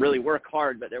 just really work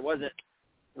hard. But there wasn't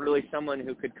really someone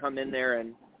who could come in there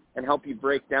and help you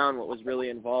break down what was really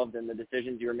involved in the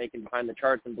decisions you were making behind the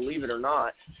charts. And believe it or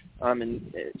not,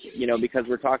 because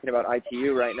we're talking about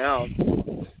ITU right now,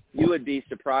 you would be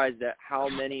surprised at how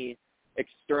many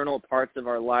external parts of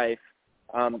our life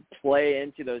play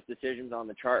into those decisions on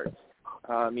the charts.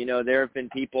 There have been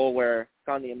people where it's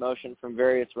on the emotion from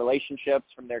various relationships,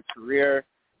 from their career,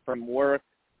 from work,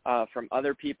 from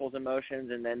other people's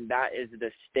emotions, and then that is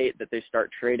the state that they start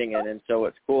trading in. And so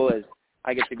what's cool is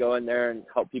I get to go in there and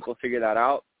help people figure that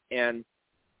out. And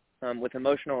with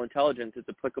emotional intelligence, it's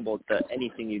applicable to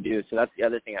anything you do. So that's the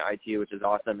other thing at ITU, which is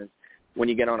awesome, is when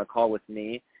you get on a call with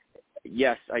me,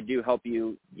 yes, I do help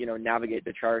you, navigate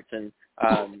the charts and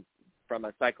from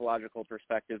a psychological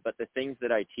perspective, but the things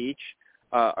that I teach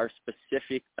are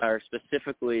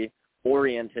specifically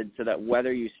oriented so that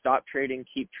whether you stop trading,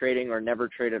 keep trading, or never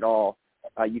trade at all,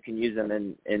 you can use them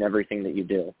in everything that you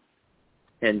do.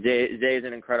 And Zae is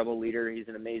an incredible leader. He's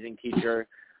an amazing teacher.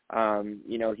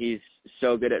 He's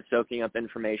so good at soaking up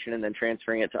information and then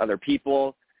transferring it to other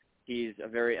people. He's a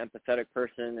very empathetic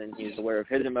person, and he's aware of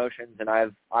his emotions. And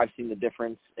I've seen the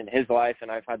difference in his life,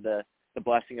 and I've had the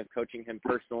blessing of coaching him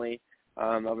personally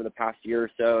over the past year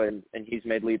or so, and he's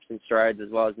made leaps and strides as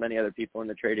well as many other people in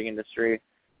the trading industry.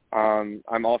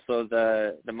 I'm also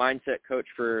the mindset coach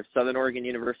for Southern Oregon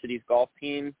University's golf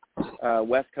team,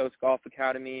 West Coast Golf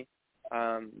Academy.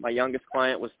 My youngest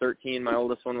client was 13. My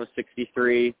oldest one was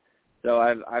 63. So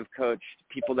I've coached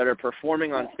people that are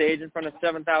performing on stage in front of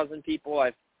 7,000 people.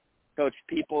 I've coached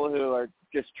people who are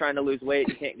just trying to lose weight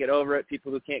and can't get over it,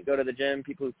 people who can't go to the gym,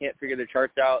 people who can't figure their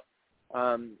charts out.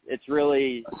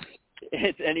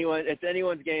 It's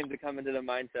anyone's game to come into the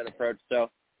mindset approach. So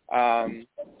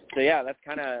yeah, that's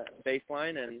kind of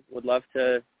baseline, and would love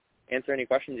to answer any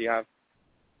questions you have.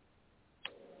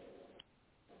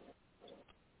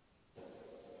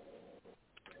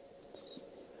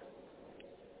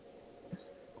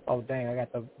 Oh, dang, I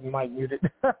got the mic muted.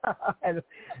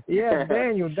 Yeah,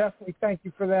 Daniel, definitely thank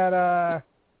you for that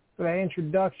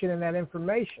introduction and that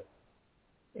information.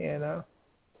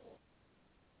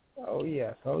 Oh,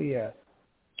 yes.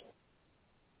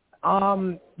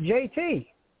 JT.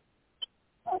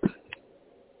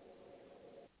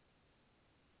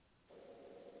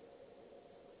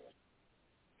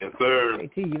 Yes, sir.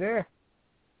 JT, you there?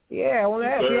 Yeah, I want to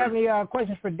ask, you have any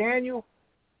questions for Daniel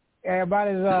about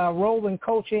his role in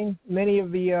coaching many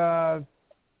of the,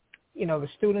 the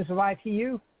students of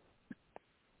ITU?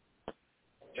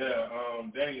 Yeah,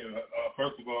 Daniel,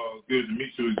 first of all, it's good to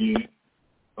meet you again.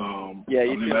 Yeah,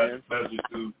 you too, man. Pleasure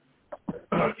to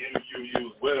interview you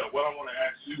as well. What I want to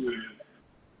ask you is,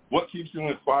 what keeps you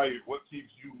inspired? What keeps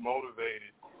you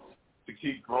motivated to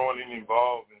keep growing and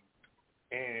evolving?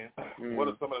 And what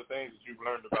are some of the things that you've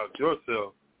learned about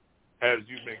yourself as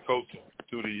you've been coaching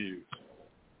through the years?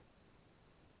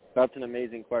 That's an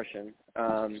amazing question.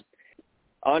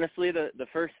 Honestly, the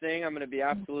first thing, I'm going to be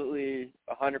absolutely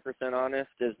 100% honest,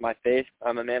 is my faith.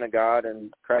 I'm a man of God,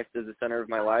 and Christ is the center of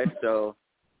my life, so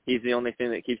he's the only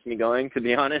thing that keeps me going, to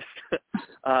be honest.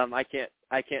 I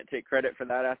can't take credit for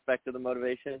that aspect of the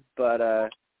motivation, but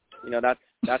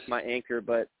that's my anchor.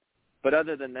 But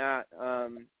other than that,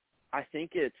 I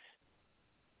think it's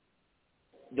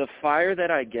the fire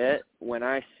that I get when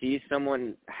I see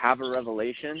someone have a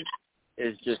revelation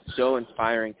is just so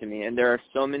inspiring to me. And there are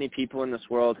so many people in this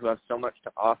world who have so much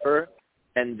to offer,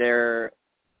 and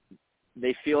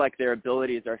they feel like their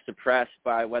abilities are suppressed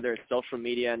by whether it's social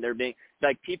media, and they're being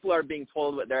like, people are being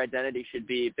told what their identity should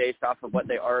be based off of what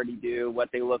they already do,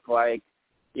 what they look like,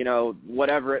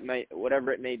 whatever it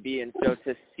may be. And so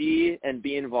to see and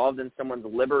be involved in someone's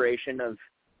liberation of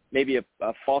maybe a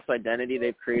false identity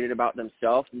they've created about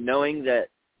themselves, knowing that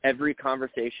every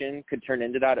conversation could turn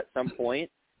into that at some point,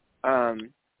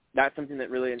 that's something that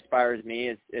really inspires me,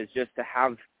 is just to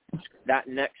have that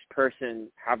next person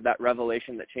have that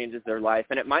revelation that changes their life.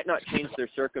 And it might not change their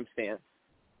circumstance,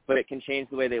 but it can change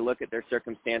the way they look at their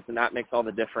circumstance, and that makes all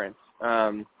the difference.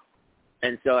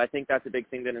 And so I think that's a big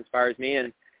thing that inspires me.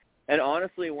 And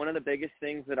honestly, one of the biggest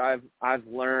things that I've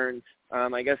learned,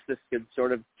 I guess this could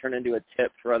sort of turn into a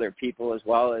tip for other people as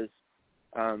well, as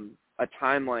a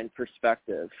timeline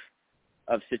perspective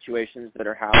of situations that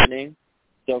are happening.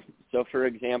 So for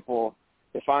example,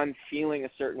 if I'm feeling a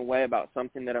certain way about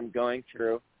something that I'm going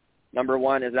through, number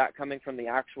one, is that coming from the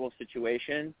actual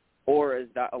situation, or is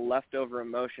that a leftover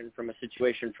emotion from a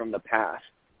situation from the past?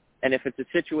 And if it's a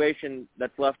situation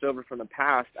that's left over from the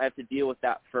past, I have to deal with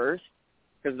that first,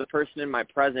 because the person in my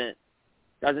present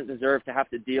doesn't deserve to have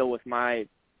to deal with my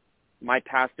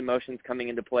past emotions coming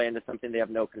into play into something they have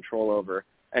no control over.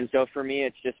 And so for me,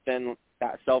 it's just been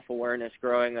that self-awareness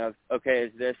growing of, okay,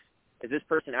 is this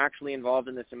person actually involved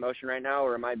in this emotion right now,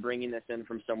 or am I bringing this in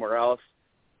from somewhere else?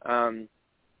 And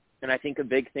I think a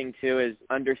big thing, too, is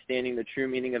understanding the true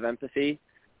meaning of empathy.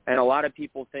 And a lot of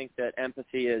people think that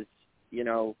empathy is, you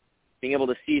know, being able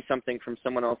to see something from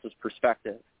someone else's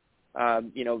perspective.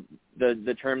 You know,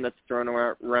 the term that's thrown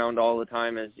around all the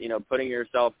time is, you know, putting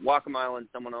yourself, walk a mile in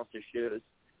someone else's shoes.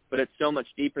 But it's so much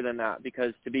deeper than that,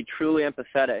 because to be truly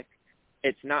empathetic,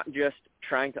 it's not just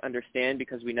trying to understand,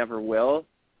 because we never will.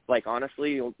 Like,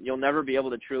 honestly, you'll never be able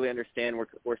to truly understand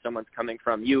where someone's coming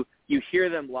from. You hear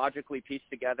them logically piece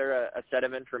together a set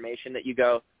of information that you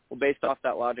go, well, based off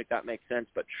that logic, that makes sense.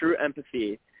 But true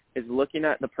empathy is looking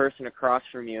at the person across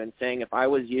from you and saying, if I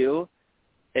was you,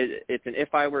 it's an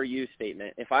if I were you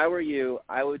statement. If I were you,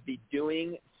 I would be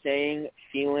doing, saying,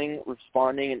 feeling,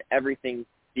 responding, and everything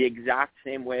the exact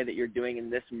same way that you're doing in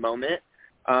this moment.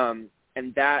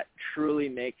 And that truly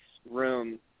makes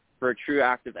room for a true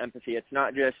act of empathy. It's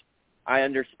not just,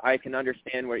 I can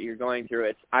understand what you're going through.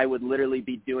 It's, I would literally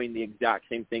be doing the exact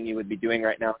same thing you would be doing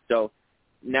right now. So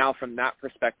now from that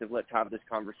perspective, let's have this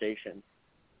conversation.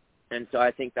 And so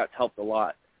I think that's helped a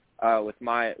lot with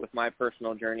my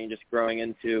personal journey, just growing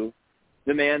into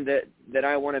the man that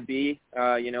I want to be,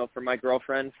 you know, for my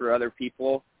girlfriend, for other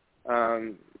people,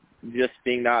 just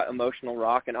being that emotional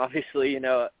rock. And obviously, you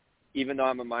know, even though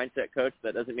I'm a mindset coach,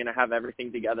 that doesn't mean I have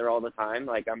everything together all the time.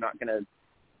 Like, I'm not going to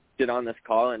sit on this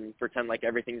call and pretend like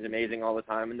everything's amazing all the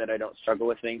time and that I don't struggle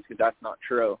with things, because that's not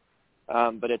true.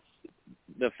 But it's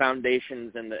the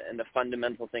foundations and the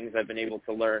fundamental things I've been able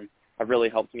to learn have really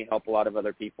helped me help a lot of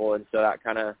other people. And so that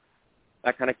kind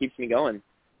of keeps me going.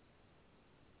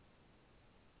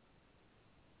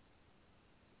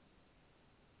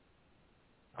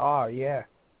 Oh, yeah.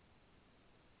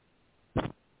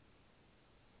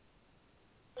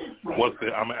 I'm going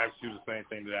to ask you the same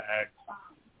thing that I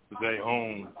asked Zae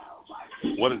Holmes.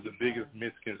 What is the biggest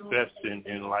misconception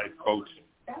in life coaching?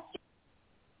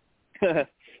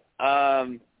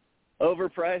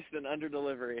 Overpriced and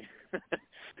under-delivery.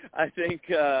 I think,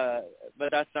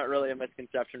 but that's not really a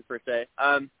misconception per se.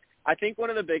 I think one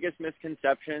of the biggest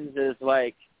misconceptions is,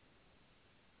 like,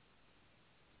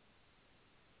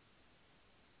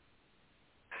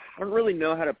 I don't really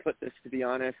know how to put this, to be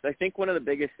honest. I think one of the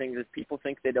biggest things is people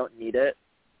think they don't need it.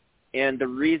 And the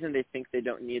reason they think they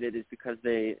don't need it is because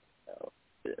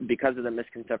of the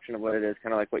misconception of what it is,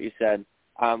 kind of like what you said,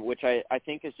 which I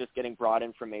think is just getting broad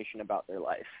information about their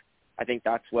life. I think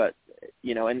that's what,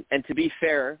 you know, and to be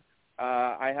fair,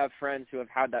 I have friends who have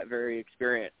had that very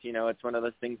experience. You know, it's one of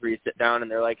those things where you sit down and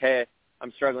they're like, hey,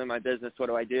 I'm struggling in my business. What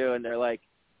do I do? And they're like,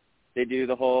 they do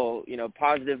the whole, you know,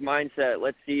 positive mindset.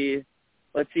 Let's see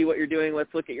what you're doing.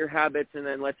 Let's look at your habits, and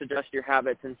then let's adjust your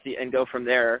habits and go from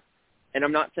there. And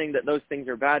I'm not saying that those things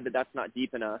are bad, but that's not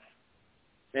deep enough.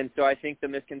 And so I think the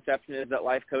misconception is that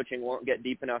life coaching won't get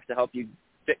deep enough to help you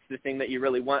fix the thing that you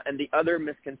really want. And the other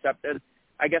misconception,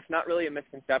 I guess not really a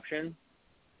misconception,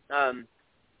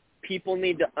 people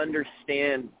need to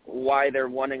understand why they're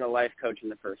wanting a life coach in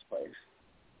the first place,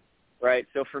 right?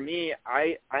 So for me,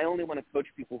 I only want to coach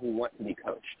people who want to be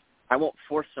coached. I won't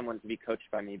force someone to be coached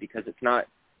by me, because it's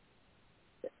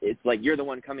like you're the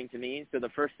one coming to me. So the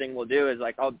first thing we'll do is,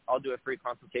 like, I'll do a free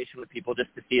consultation with people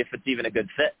just to see if it's even a good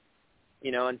fit,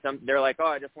 you know. And they're like, oh,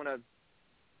 I just want to,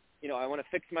 you know, I want to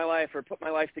fix my life or put my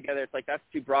life together. It's like, that's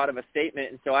too broad of a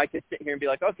statement. And so I could sit here and be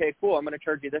like, okay, cool, I'm going to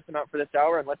charge you this amount for this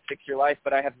hour and let's fix your life.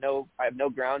 But I have no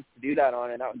grounds to do that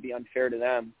on, and that would be unfair to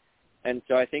them. And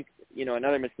so I think, you know,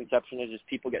 another misconception is just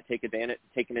people get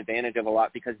taken advantage of a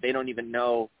lot because they don't even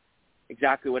know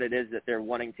exactly what it is that they're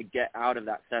wanting to get out of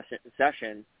that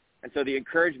session. And so the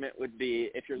encouragement would be,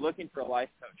 if you're looking for a life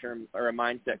coach or a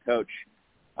mindset coach,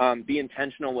 be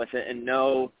intentional with it and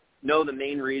know the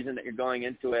main reason that you're going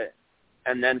into it.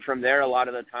 And then from there, a lot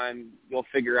of the time you'll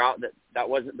figure out that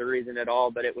wasn't the reason at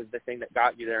all, but it was the thing that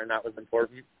got you there, and that was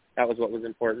important. That was what was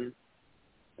important.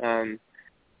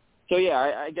 So yeah,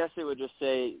 I guess it would just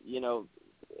say, you know,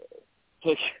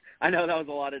 I know that was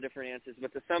a lot of different answers,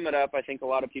 but to sum it up, I think a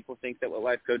lot of people think that what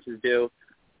life coaches do,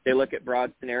 they look at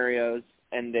broad scenarios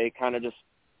and they kind of just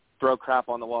throw crap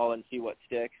on the wall and see what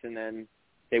sticks, and then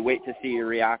they wait to see your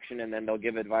reaction, and then they'll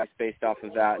give advice based off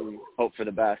of that and hope for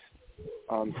the best.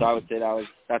 So I would say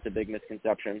that's a big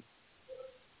misconception.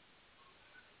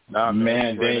 Nah,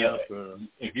 man, Daniel,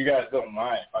 if you guys don't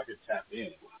mind, if I could tap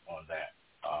in on that.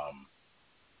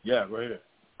 Yeah, go ahead.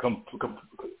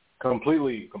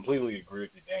 Completely agree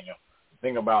with you, Daniel. The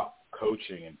thing about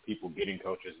coaching and people getting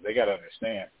coaches, they got to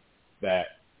understand that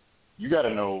you got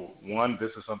to know, one,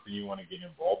 this is something you want to get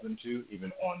involved into,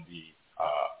 even on the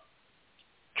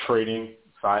trading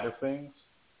side of things,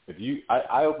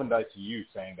 I opened ITU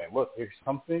saying that, look, here's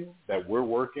something that we're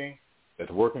working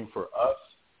that's working for us,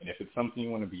 and if it's something you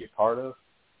want to be a part of,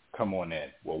 come on in.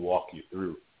 We'll walk you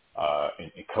through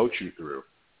and coach you through.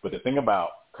 But the thing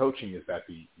about coaching is that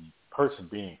the person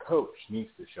being coached needs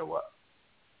to show up.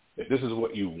 If this is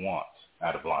what you want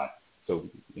out of line. So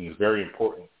it's very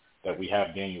important that we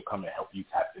have Daniel come and help you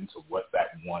tap into what that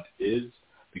want is,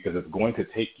 because it's going to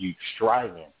take you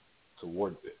striving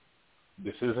towards it.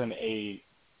 This isn't a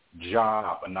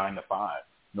job, a 9-to-5.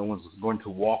 No one's going to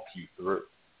walk you through.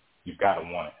 You've got to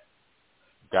want it.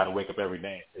 You've got to wake up every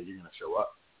day and say you're going to show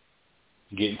up.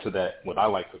 Get into that, what I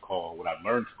like to call, what I've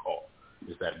learned to call,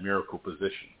 is that miracle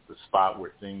position, the spot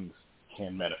where things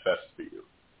can manifest for you.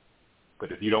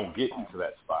 But if you don't get into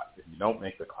that spot, if you don't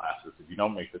make the classes, if you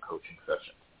don't make the coaching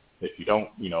sessions, if you don't,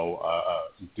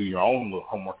 do your own little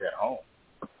homework at home,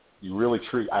 you really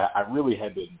I really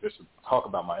had to just talk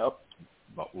about my up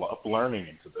learning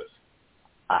into this.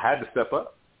 I had to step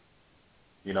up.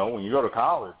 When you go to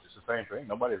college, it's the same thing.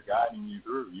 Nobody's guiding you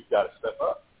through. You've got to step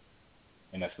up.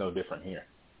 And that's no different here.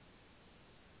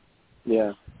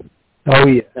 Yeah. Oh,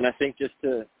 yeah. And I think just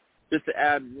to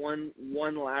add one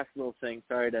last little thing,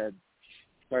 sorry to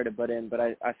butt in, but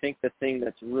I think the thing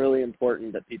that's really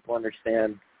important that people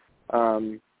understand,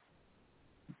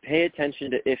 pay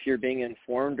attention to if you're being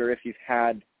informed or if you've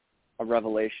had a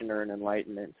revelation or an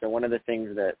enlightenment. So one of the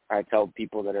things that I tell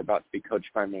people that are about to be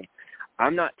coached by me,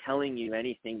 I'm not telling you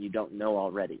anything you don't know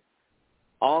already.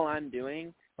 All I'm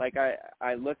doing, like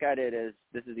I look at it as,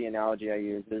 this is the analogy I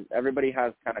use, is everybody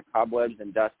has kind of cobwebs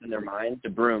and dust in their mind, the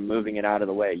broom moving it out of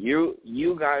the way. You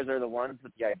guys are the ones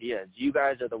with the ideas. You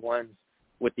guys are the ones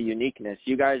with the uniqueness.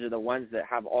 You guys are the ones that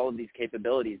have all of these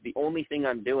capabilities. The only thing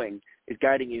I'm doing is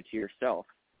guiding you to yourself.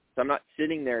 So I'm not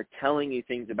sitting there telling you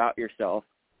things about yourself.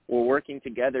 We're working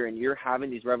together and you're having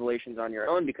these revelations on your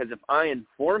own, because if I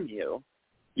inform you,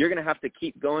 you're going to have to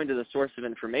keep going to the source of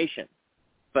information.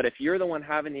 But if you're the one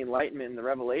having the enlightenment and the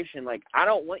revelation, like, I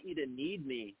don't want you to need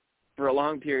me for a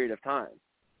long period of time.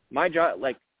 My job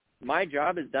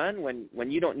is done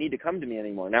when you don't need to come to me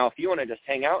anymore. Now, if you want to just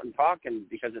hang out and talk and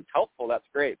because it's helpful, that's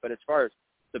great. But as far as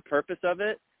the purpose of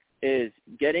it is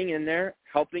getting in there,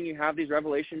 helping you have these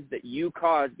revelations that you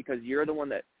caused because you're the one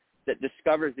that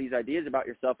discovers these ideas about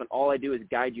yourself, and all I do is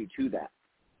guide you to that.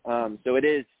 So it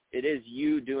is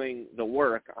you doing the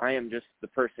work. I am just the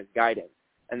person guiding.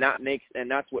 And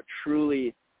that's what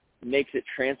truly makes it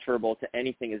transferable to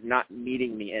anything, is not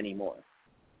needing me anymore.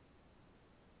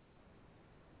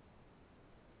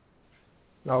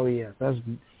 Oh, yeah. That's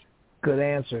good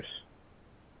answers.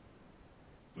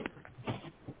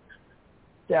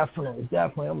 Definitely.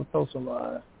 I'm going to throw some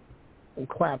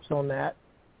claps on that.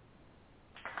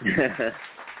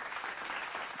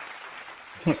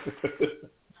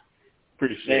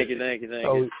 Appreciate it. Thank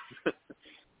you.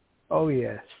 Oh,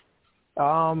 yes.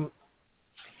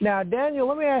 Now, Daniel,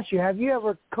 let me ask you, have you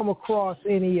ever come across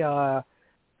any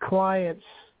clients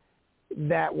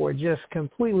that were just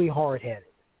completely hard-headed,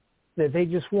 that they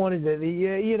just wanted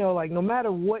to, like no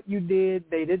matter what you did,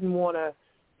 they didn't want to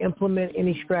implement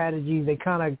any strategy. They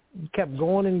kind of kept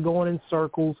going in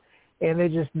circles, and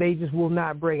they just will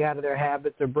not break out of their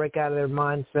habits or break out of their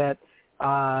mindset.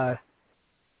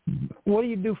 What do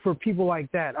you do for people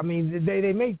like that? I mean,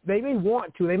 they may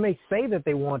want to. They may say that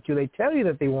they want to. They tell you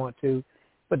that they want to,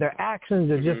 but their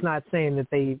actions are just not saying that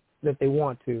they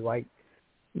want to. Like,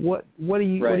 what do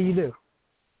you do?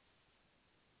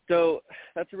 So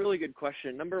that's a really good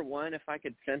question. Number one, if I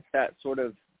could sense that sort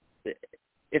of,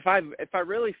 if I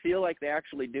really feel like they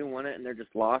actually do want it and they're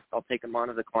just lost, I'll take them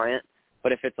on as a client.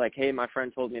 But if it's like, hey, my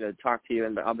friend told me to talk to you,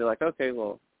 and I'll be like, okay,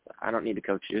 well, I don't need to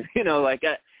coach you, and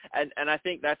I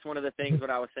think that's one of the things what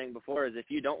I was saying before is if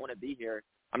you don't want to be here,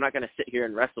 I'm not going to sit here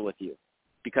and wrestle with you,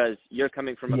 because you're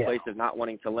coming from a place of not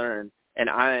wanting to learn, and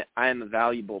I am a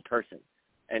valuable person,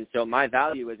 and so my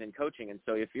value is in coaching. And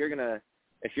so if you're gonna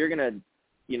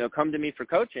come to me for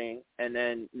coaching and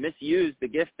then misuse the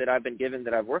gift that I've been given,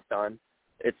 that I've worked on,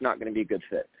 it's not going to be a good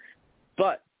fit.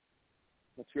 But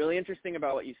what's really interesting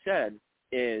about what you said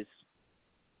is,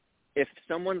 if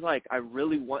someone's like, I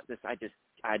really want this, I just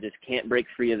can't break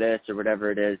free of this or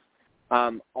whatever it is,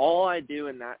 all I do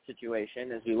in that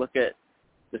situation is we look at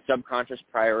the subconscious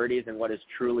priorities and what is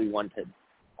truly wanted.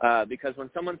 Because when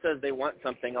someone says they want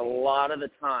something, a lot of the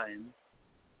time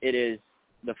it is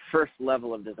the first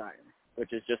level of desire,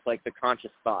 which is just like the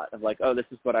conscious thought of like, oh, this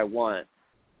is what I want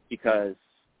because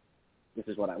this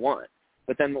is what I want.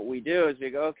 But then what we do is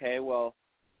we go, okay, well,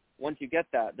 once you get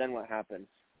that, then what happens?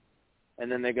 And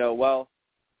then they go, well,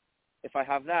 if I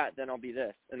have that, then I'll be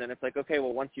this. And then it's like, okay,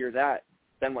 well, once you're that,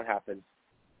 then what happens?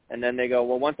 And then they go,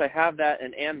 well, once I have that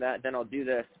and that, then I'll do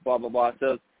this, blah, blah, blah.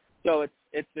 So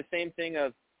it's the same thing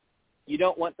of you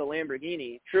don't want the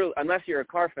Lamborghini. True, unless you're a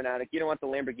car fanatic, you don't want the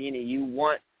Lamborghini. You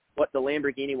want what the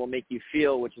Lamborghini will make you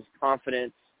feel, which is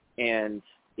confidence and,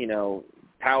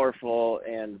 powerful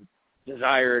and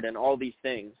desired and all these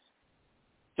things.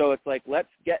 So it's like, let's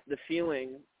get the feeling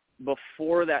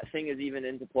before that thing is even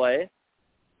into play,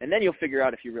 and then you'll figure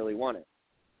out if you really want it.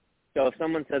 So if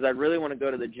someone says, I really want to go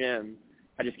to the gym,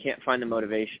 I just can't find the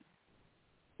motivation.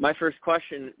 My first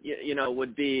question,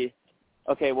 would be,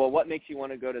 okay, well, what makes you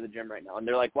want to go to the gym right now? And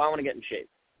they're like, well, I want to get in shape.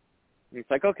 And it's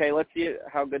like, okay, let's see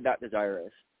how good that desire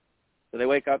is. So they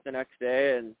wake up the next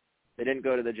day and they didn't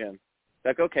go to the gym. It's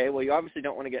like, okay, well, you obviously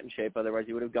don't want to get in shape, otherwise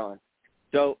you would have gone.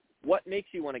 So what makes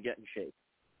you want to get in shape?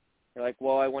 They're like,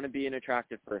 well, I want to be an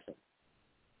attractive person.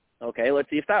 Okay, let's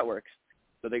see if that works.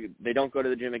 So they don't go to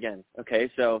the gym again. Okay,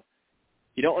 so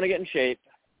you don't want to get in shape.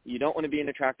 You don't want to be an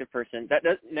attractive person.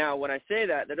 Now, when I say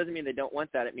that doesn't mean they don't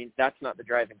want that. It means that's not the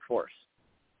driving force.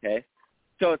 Okay?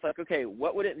 So it's like, okay,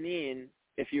 what would it mean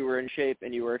if you were in shape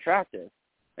and you were attractive?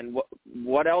 And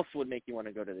what else would make you want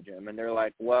to go to the gym? And they're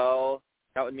like, well,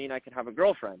 that would mean I could have a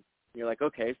girlfriend. And you're like,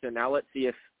 okay, so now let's see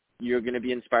if you're going to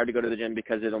be inspired to go to the gym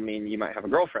because it'll mean you might have a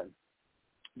girlfriend.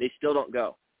 They still don't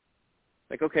go.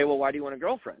 Like, okay, well, why do you want a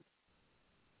girlfriend?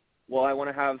 Well, I want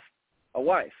to have a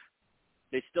wife.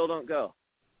 They still don't go.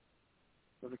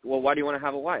 I was like, well, why do you want to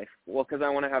have a wife? Well, because I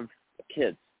want to have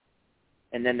kids.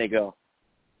 And then they go.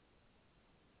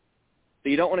 So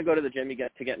you don't want to go to the gym to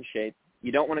get in shape.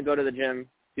 You don't want to go to the gym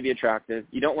to be attractive.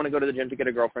 You don't want to go to the gym to get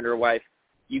a girlfriend or a wife.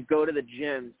 You go to the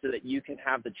gym so that you can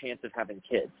have the chance of having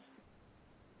kids.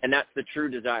 And that's the true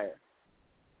desire.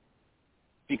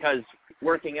 Because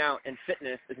working out and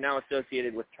fitness is now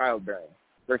associated with childbearing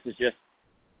versus just,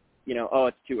 oh,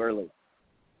 it's too early.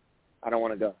 I don't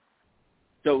want to go.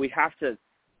 So we have to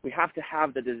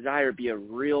have the desire be a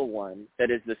real one that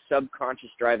is the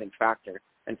subconscious driving factor.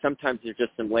 And sometimes there's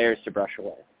just some layers to brush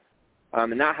away.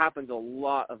 And that happens a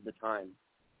lot of the time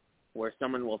where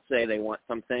someone will say they want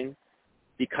something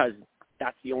because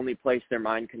that's the only place their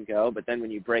mind can go. But then when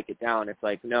you break it down, it's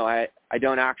like, no, I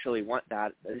don't actually want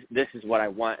that. This is what I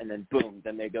want. And then boom,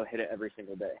 then they go hit it every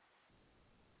single day.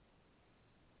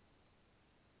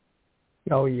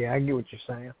 Oh, yeah, I get what you're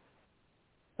saying.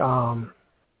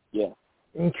 Yeah.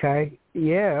 Okay.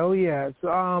 Yeah. Oh, yeah. So,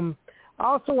 I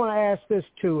also want to ask this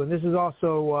too, and this is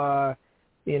also,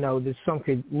 this some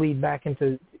could lead back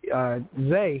into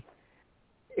Zae,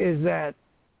 is that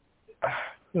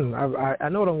I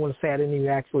know what I want to say. I didn't even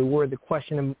actually word the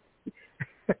question.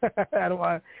 I know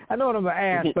what I'm going to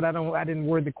ask, but I didn't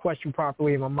word the question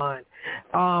properly in my mind.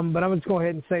 But I'm going to go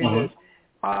ahead and say this.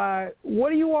 What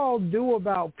do you all do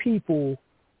about people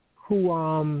who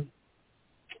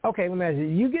okay, let me ask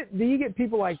you. Do you get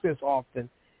people like this often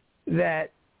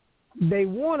that they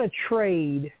want to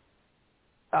trade,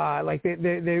 like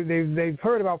they've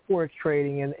heard about Forex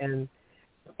trading and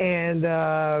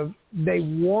they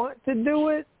want to do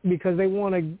it because they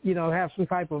want to, have some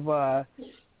type of,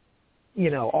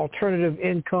 alternative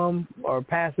income or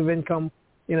passive income,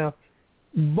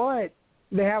 but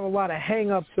they have a lot of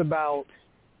hang-ups about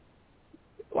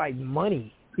like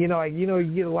money. You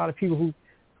get a lot of people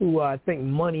who think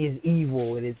money is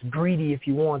evil and it's greedy if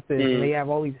you want this, and they have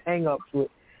all these hang-ups with.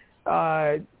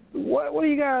 What do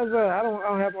you guys? I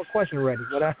don't have my question ready,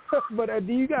 but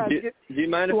do you guys get? Do you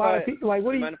mind a lot of people, like,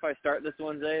 what do you mind if I start this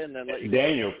one, Zae, and then let you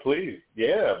Daniel, please.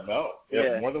 Yeah, no,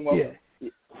 yeah, more than welcome.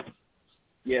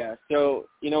 Yeah. So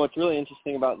what's really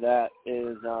interesting about that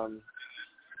is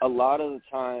a lot of the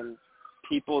time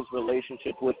people's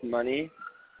relationship with money.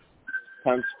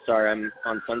 Sorry, I'm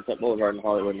on Sunset Boulevard in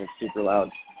Hollywood and it's super loud.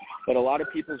 But a lot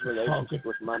of people's relationship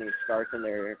with money starts in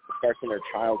their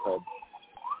childhood,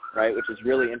 right? Which is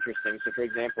really interesting. So, for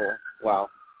example, wow,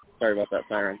 sorry about that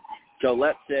siren. So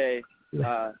let's say, there's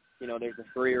a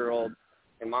 3-year-old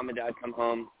and mom and dad come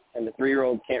home, and the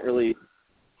 3-year-old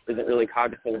isn't really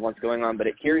cognizant of what's going on, but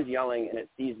it hears yelling and it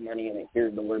sees money and it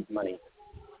hears the word money.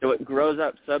 So it grows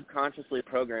up subconsciously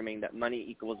programming that money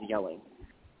equals yelling.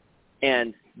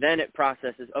 And then it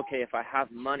processes, okay, if I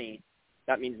have money,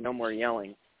 that means no more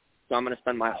yelling. So I'm going to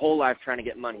spend my whole life trying to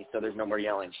get money so there's no more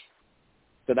yelling.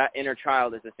 So that inner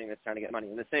child is the thing that's trying to get money.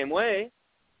 In the same way,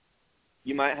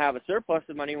 you might have a surplus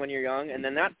of money when you're young, and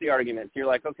then that's the argument. So you're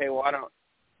like, okay, well,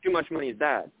 too much money is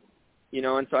bad.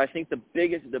 And so I think the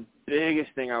biggest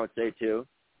thing I would say, too,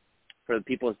 for the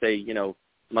people who say,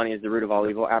 money is the root of all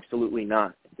evil, absolutely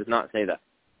not. It does not say that.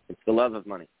 It's the love of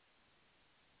money.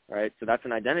 Right? So that's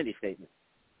an identity statement.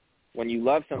 When you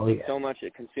love something so much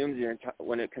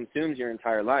when it consumes your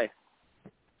entire life,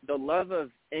 the love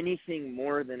of anything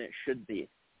more than it should be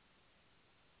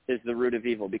is the root of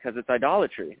evil, because it's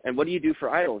idolatry. And what do you do for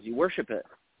idols? You worship it.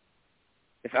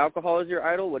 If alcohol is your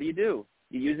idol, what do?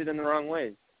 You use it in the wrong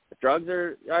ways. If drugs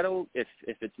are idol, if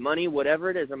it's money, whatever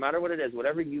it is, no matter what it is,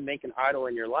 whatever you make an idol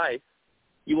in your life,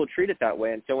 you will treat it that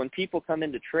way. And so when people come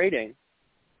into trading,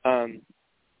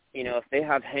 if they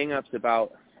have hang-ups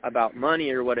about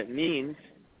money or what it means,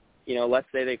 let's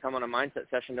say they come on a mindset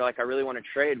session, they're like, I really want to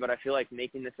trade, but I feel like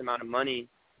making this amount of money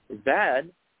is bad.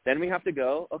 Then we have to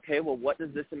go, okay, well, what does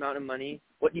this amount of money,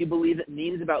 what do you believe it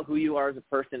means about who you are as a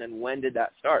person, and when did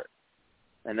that start?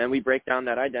 And then we break down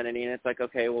that identity, and it's like,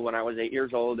 okay, well, when I was 8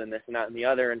 years old and this and that and the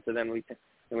other, and so then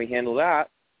we handle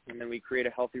that, and then we create a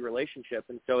healthy relationship.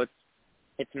 And so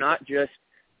it's not just,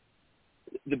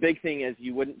 the big thing is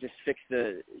you wouldn't just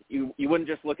you wouldn't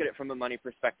just look at it from a money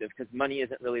perspective, because money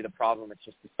isn't really the problem. It's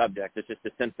just the subject. It's just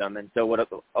a symptom. And so what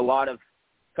a lot of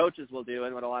coaches will do,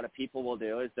 and what a lot of people will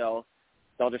do, is they'll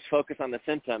just focus on the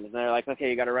symptoms. And they're like, okay,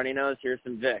 you got a runny nose, here's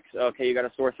some Vicks. Okay, you got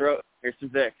a sore throat, here's some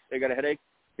Vicks. You got a headache,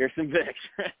 here's some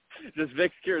Vicks. Just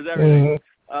Vicks cures everything.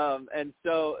 And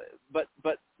so, but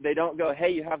they don't go,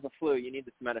 hey, you have the flu, you need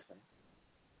this medicine.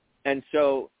 And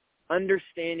so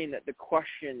understanding that the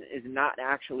question is not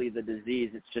actually the disease,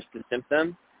 it's just a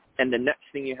symptom. And the next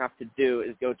thing you have to do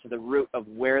is go to the root of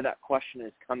where that question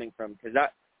is coming from, because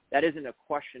that isn't a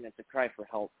question, it's a cry for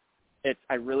help. It's,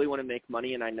 I really want to make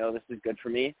money and I know this is good for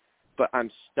me, but I'm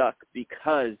stuck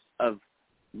because of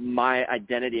my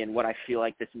identity and what I feel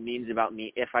like this means about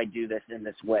me if I do this in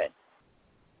this way.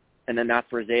 And then that's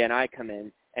where Zae and I come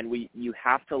in, and you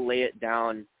have to lay it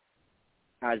down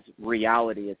as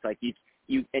reality. It's like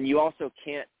you also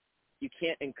can't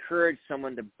encourage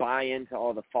someone to buy into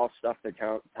all the false stuff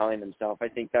they're telling themselves. I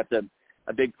think that's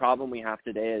a big problem we have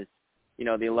today is, the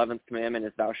 11th commandment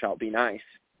is thou shalt be nice.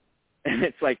 And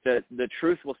it's like the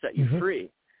truth will set you free.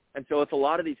 And so it's a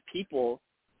lot of these people,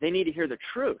 they need to hear the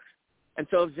truth. And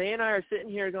so if Zae and I are sitting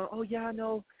here going, oh yeah,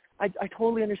 no, I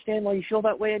totally understand why you feel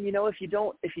that way. And if you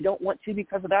don't want to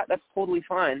because of that, that's totally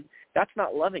fine. That's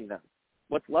not loving them.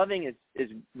 What's loving is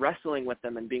wrestling with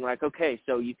them and being like, okay,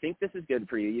 so you think this is good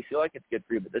for you. You feel like it's good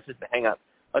for you, but this is the hang up.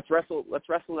 Let's wrestle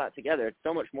that together. It's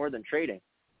so much more than trading,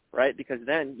 right? Because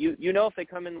then if they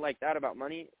come in like that about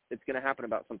money, it's going to happen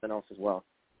about something else as well.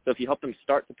 So if you help them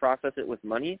start to process it with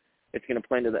money, it's going to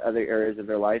play into the other areas of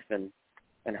their life and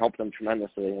help them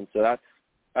tremendously. And so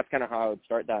that's kind of how I would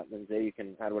start that. Then Zae, you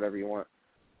can add whatever you want.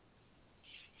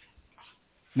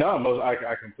 No,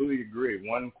 I completely agree.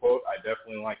 One quote I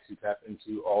definitely like to tap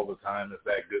into all the time is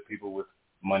that good people with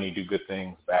money do good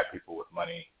things, bad people with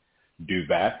money do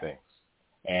bad things.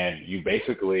 And you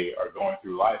basically are going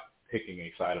through life picking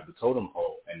a side of the totem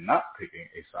pole, and not picking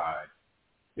a side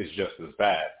is just as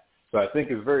bad. So I think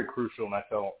it's very crucial, and I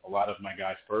tell a lot of my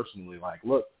guys personally, like,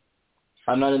 look,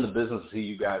 I'm not in the business to see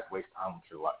you guys waste time with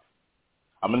your life.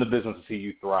 I'm in the business to see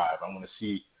you thrive. I want to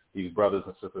see these brothers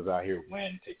and sisters out here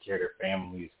win, take care of their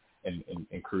families, and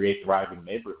create thriving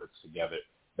neighborhoods together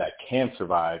that can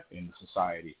survive in the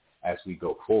society as we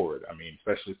go forward. I mean,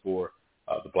 especially for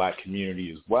the black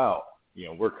community as well.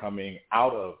 We're coming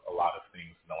out of a lot of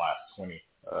things in the last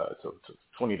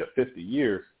 20 to 50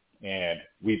 years, and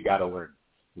we've got to learn.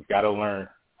 We've got to learn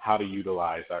how to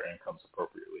utilize our incomes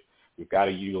appropriately. We've got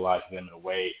to utilize them in a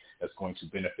way that's going to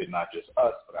benefit not just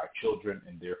us, but our children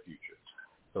and their future.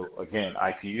 So, again,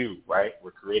 ITU, right?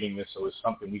 We're creating this so it's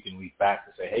something we can lead back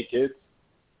to say, hey, kids,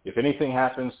 if anything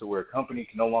happens to where a company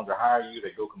can no longer hire you,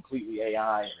 they go completely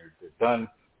AI and they're done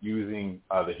using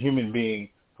the human being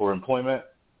for employment,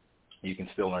 you can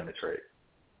still learn to trade.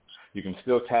 You can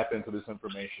still tap into this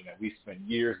information that we spent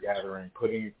years gathering,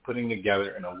 putting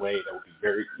together in a way that will be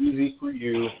very easy for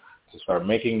you to start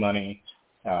making money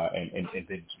and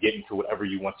then get into whatever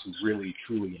you want to really,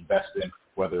 truly invest in,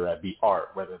 whether that be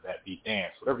art, whether that be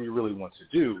dance, whatever you really want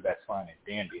to do, that's fine and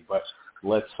dandy, but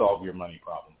let's solve your money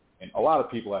problem. And a lot of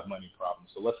people have money problems,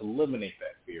 so let's eliminate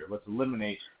that fear. Let's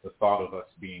eliminate the thought of us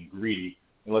being greedy,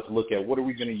 and let's look at what are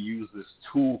we going to use this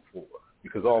tool for,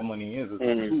 because all money is a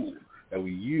tool that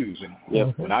we use.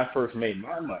 And when I first made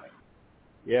my money,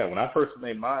 when I first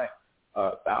made my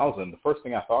 $1,000, the first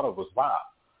thing I thought of was, wow,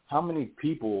 how many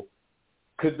people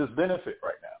could this benefit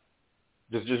right now?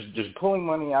 Just pulling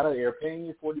money out of the air, paying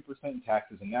you 40% in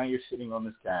taxes, and now you're sitting on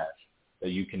this cash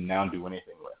that you can now do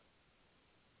anything with.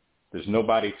 There's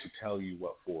nobody to tell you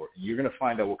what for. You're going to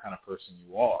find out what kind of person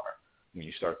you are when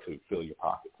you start to fill your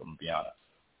pockets, I'm going to be honest.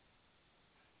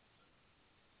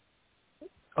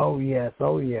 Oh, yes.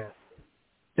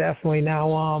 Definitely.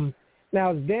 Now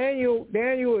Daniel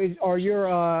is, or your,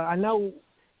 I know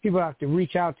people have to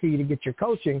reach out to you to get your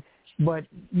coaching. but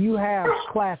you have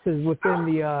classes within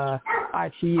the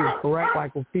ITU, correct?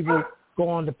 Like when people go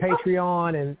on to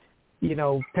Patreon and, you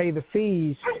know, pay the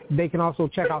fees, they can also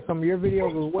check out some of your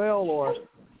videos as well, or?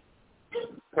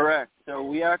 Correct. So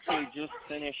we actually just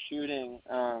finished shooting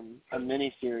a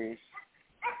mini-series,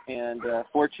 and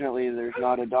fortunately there's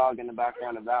not a dog in the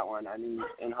background of that one. I mean,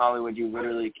 in Hollywood you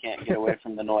literally can't get away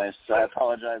from the noise, so I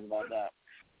apologize about that.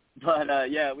 But,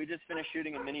 yeah, we just finished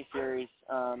shooting a mini-series,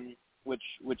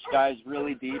 which dives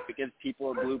really deep. It gives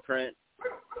people a blueprint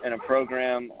and a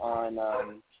program on,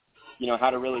 you know, how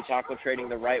to really tackle trading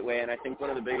the right way. And I think one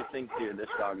of the biggest things here, this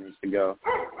dog needs to go.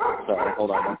 Sorry, hold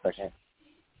on 1 second.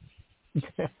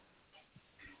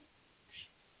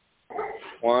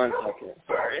 1 second,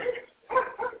 sorry.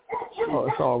 Oh,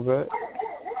 it's all good.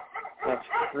 That's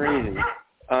crazy.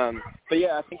 But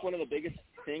yeah, I think one of the biggest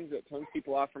things that turns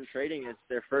people off from trading is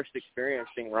their first experience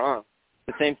being wrong.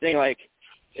 The same thing, like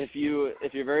if your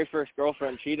very first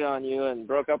girlfriend cheated on you and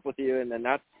broke up with you, and then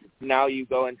now you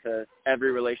go into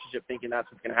every relationship thinking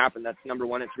that's what's going to happen. That's number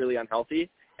one. It's really unhealthy,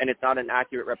 and it's not an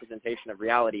accurate representation of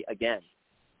reality again.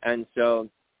 And so,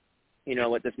 you know,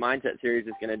 what this mindset series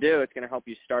is going to do, it's going to help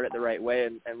you start it the right way.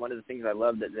 And one of the things I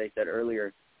love that they said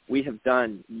earlier, we have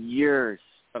done years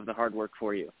of the hard work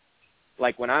for you.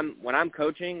 Like when I'm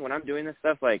coaching, when I'm doing this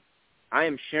stuff, like I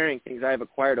am sharing things I have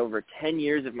acquired over 10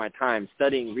 years of my time,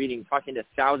 studying, reading, talking to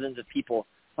thousands of people,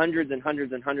 hundreds and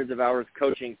hundreds and hundreds of hours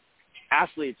coaching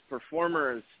athletes,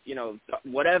 performers, you know,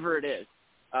 whatever it is.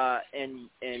 And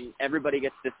everybody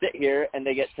gets to sit here and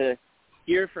they get to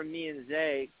hear from me and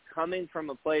Zae coming from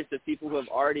a place of people who have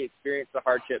already experienced the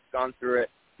hardships, gone through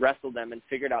it, wrestled them, and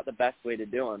figured out the best way to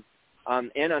do them.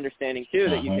 And understanding too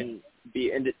that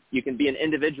you can be an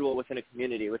individual within a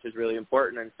community, which is really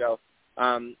important. And so,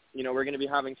 you know, we're going to be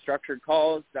having structured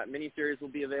calls. That mini-series will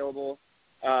be available.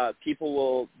 People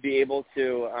will be able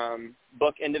to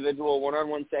book individual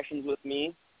one-on-one sessions with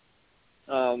me.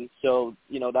 So,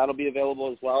 you know, that'll be available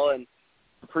as well. And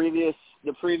the previous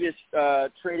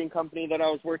trading company that I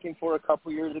was working for a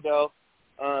couple years ago,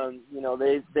 you know,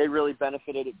 they really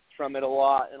benefited from it a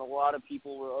lot, and a lot of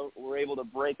people were able to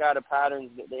break out of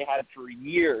patterns that they had for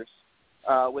years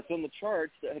within the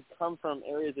charts that had come from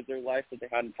areas of their life that they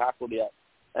hadn't tackled yet.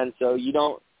 And so you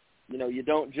don't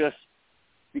just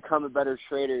become a better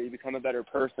trader, you become a better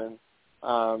person,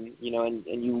 you know,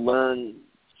 and you learn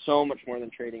so much more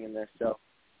than trading in this. So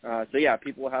yeah,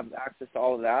 people will have access to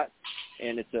all of that,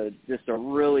 and it's just a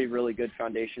really, really good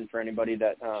foundation for anybody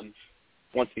that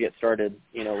wants to get started,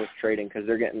 you know, with trading, because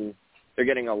they're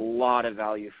getting a lot of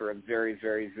value for a very,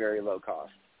 very, very low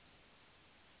cost.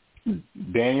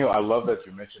 Daniel, I love that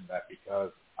you mentioned that,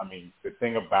 because, I mean, the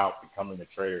thing about becoming a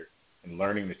trader and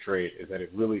learning the trade is that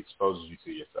it really exposes you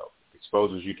to yourself. It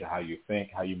exposes you to how you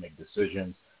think, how you make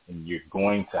decisions, and you're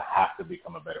going to have to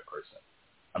become a better person.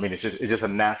 I mean, it's just a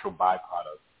natural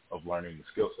byproduct of learning the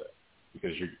skill set,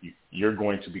 because you're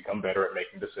going to become better at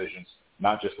making decisions,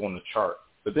 not just on the chart,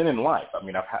 but then in life. I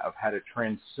mean, I've had it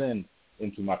transcend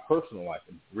into my personal life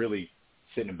and really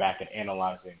sitting back and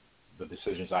analyzing the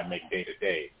decisions I make day to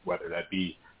day, whether that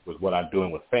be with what I'm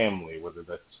doing with family, whether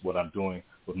that's what I'm doing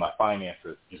with my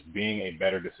finances, just being a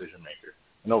better decision maker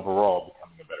and overall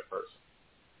becoming a better person.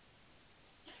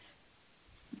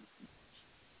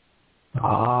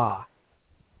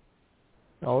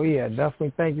 Oh yeah,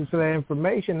 definitely. Thank you for that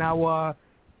information. Now,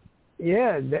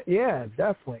 yeah,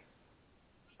 definitely.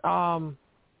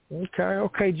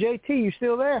 Okay, JT, you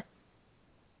still there?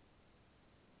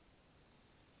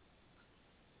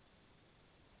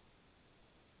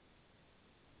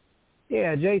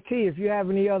 Yeah, JT, if you have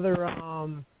any other,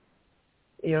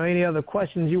 any other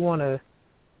questions you want to,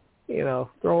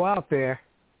 throw out there.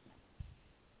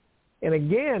 And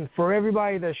again, for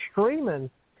everybody that's streaming,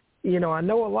 I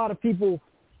know a lot of people,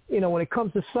 when it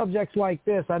comes to subjects like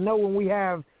this, I know when we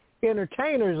have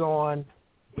entertainers on,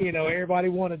 everybody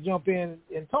want to jump in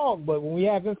and talk. But when we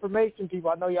have information people,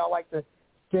 I know y'all like to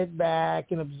sit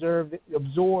back and absorb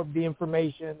the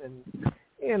information and,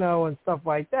 and stuff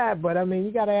like that. But, I mean,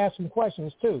 you got to ask some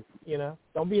questions too,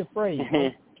 Don't be afraid.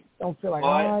 Don't feel like,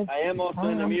 I am also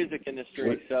in the music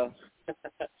industry, so.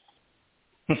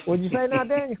 What'd you say now,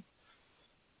 Daniel?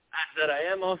 I said I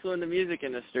am also in the music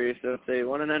industry, so if they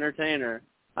want an entertainer,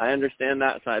 I understand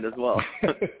that side as well.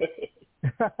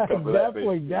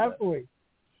 Definitely.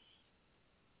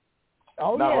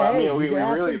 Oh, no, yeah. I mean, we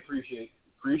really appreciate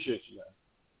you guys.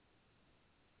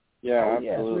 Yeah,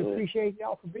 yes, absolutely. we appreciate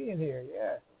y'all for being here.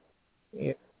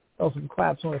 Yeah. Throw some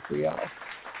claps on it for y'all.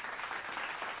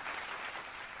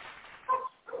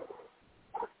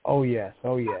 Oh yes.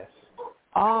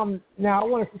 Now I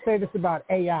wanted to say this about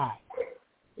AI.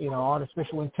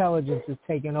 artificial intelligence is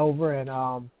taking over, and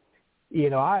I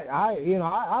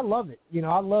love it.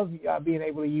 I love being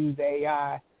able to use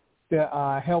AI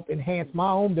to help enhance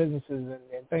my own businesses and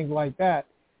things like that.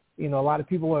 A lot of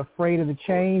people are afraid of the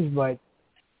change, but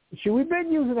we've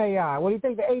been using AI. What do you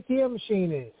think the ATM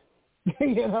machine is?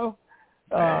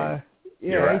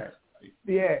 You're right.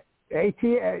 AI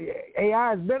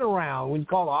has been around. We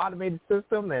call it automated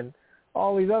system and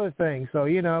all these other things. So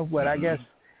but I guess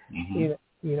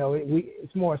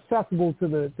it's more accessible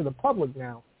to the public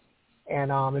now,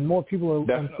 and more people are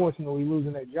unfortunately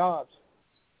losing their jobs.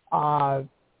 How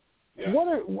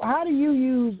do you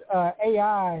use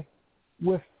AI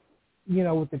with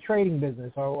the trading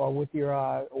business or with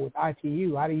your with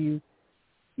ITU? How do you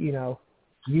use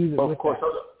it? Well, of course,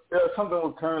 there's something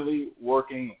we're currently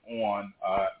working on,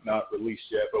 not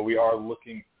released yet, but we are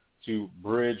looking to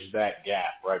bridge that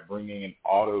gap, right? Bringing an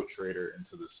auto trader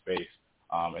into the space,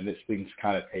 and this things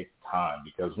kind of take time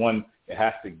because one, it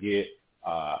has to get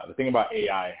the thing about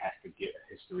AI, it has to get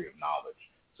a history of knowledge.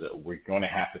 So we're going to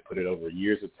have to put it over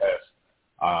years of tests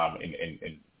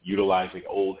and utilizing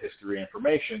old history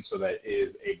information so that it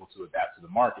is able to adapt to the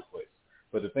marketplace.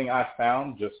 But the thing I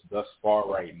found just thus far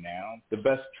right now, the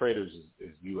best traders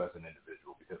is you as an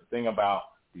individual, because the thing about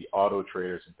the auto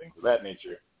traders and things of that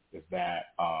nature is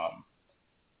that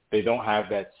they don't have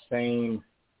that same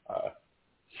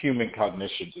human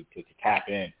cognition to tap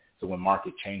in. So when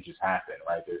market changes happen,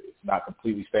 right, it's not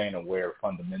completely staying aware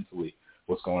fundamentally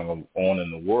what's going on in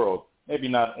the world, maybe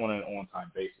not on an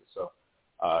on-time basis. So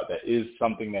that is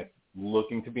something that's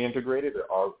looking to be integrated. There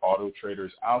are auto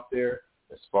traders out there.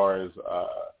 As far as,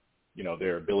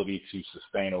 their ability to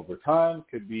sustain over time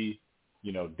could be,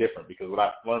 different, because what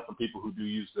I've learned from people who do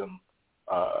use them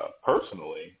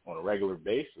personally on a regular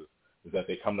basis is that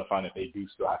they come to find that they do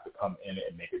still have to come in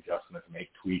and make adjustments, make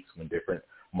tweaks when different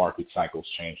market cycles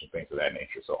change and things of that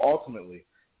nature. So ultimately,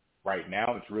 right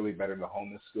now, it's really better to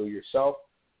hone this skill yourself.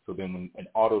 So then when an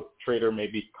auto trader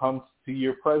maybe comes to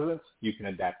your presence, you can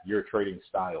adapt your trading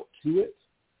style to it,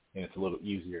 and it's a little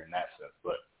easier in that sense.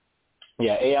 But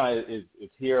yeah, AI is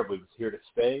here, but it's here to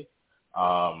stay.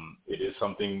 It is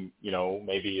something,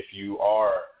 maybe if you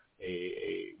are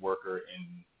a worker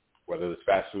in whether it's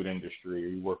fast food industry or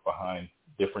you work behind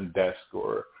different desks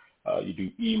or you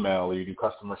do email or you do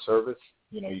customer service,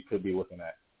 you could be looking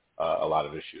at a lot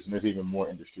of issues. And there's even more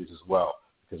industries as well,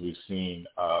 because we've seen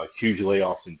huge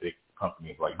layoffs in big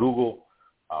companies like Google,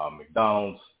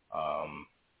 McDonald's,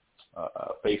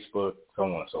 Facebook, so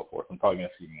on and so forth. I'm probably going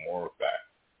to see more of that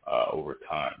over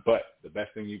time. But the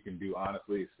best thing you can do,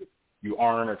 honestly, is if you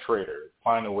aren't a trader,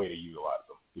 find a way to utilize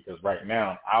them. Because right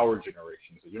now, our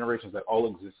generations, the generations that all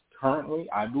exist currently,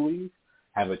 I believe,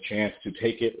 have a chance to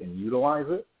take it and utilize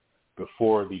it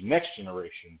before the next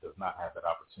generation does not have that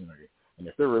opportunity. And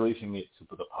if they're releasing it to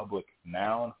the public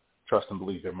now, trust and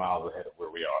believe they're miles ahead of where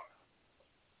we are.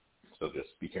 So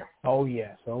just be careful. Oh,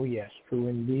 yes, true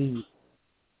indeed.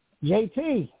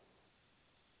 JT.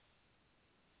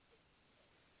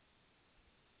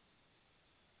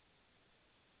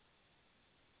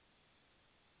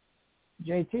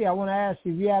 JT, I want to ask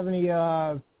you if you have any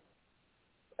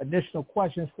additional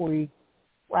questions before we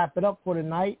wrap it up for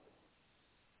tonight.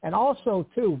 And also,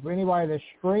 too, for anybody that's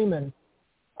streaming,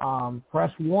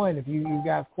 press 1 if you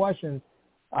got questions.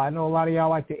 I know a lot of y'all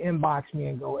like to inbox me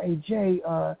and go, hey, Jay,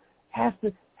 ask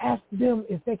them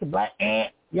if they can black.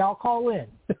 Y'all call in.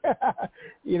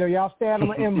 Y'all stand on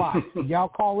the inbox. Y'all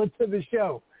call into the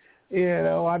show.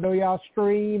 I know y'all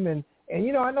stream. And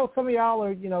I know some of y'all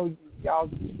are, y'all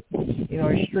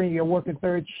stream, you're working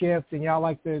third shift and y'all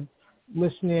like to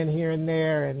listen in here and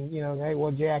there. And, hey,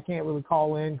 well, Jay, I can't really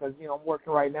call in because, I'm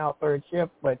working right now third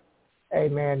shift. But, hey,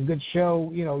 man, good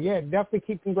show. Definitely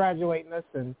keep congratulating us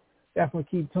and definitely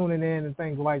keep tuning in and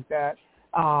things like that.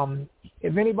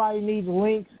 If anybody needs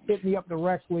links, hit me up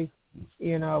directly,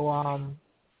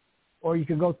 or you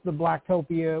can go to the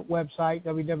Blacktopia website,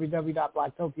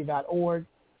 www.blacktopia.org.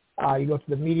 You go to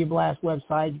the Media Blast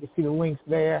website. You can see the links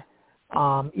there.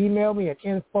 Email me at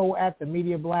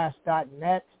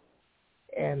info@themediablast.net,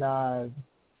 and, and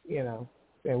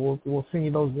we'll send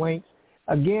you those links.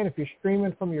 Again, if you're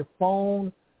streaming from your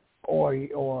phone or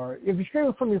if you're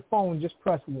streaming from your phone, just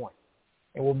press 1,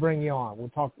 and we'll bring you on. We're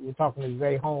talking to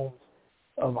Zae Holmes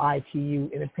of ITU,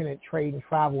 Independent Trade and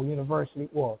Travel University.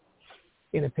 Well,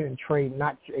 Independent Trade,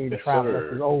 not Trade and Travel.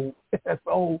 Sure. That's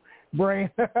the old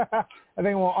brand. I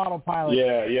think we're on autopilot.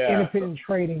 Yeah. Independent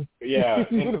Trading. Yeah.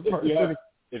 University.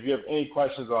 If you have any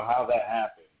questions on how that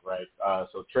happened, right?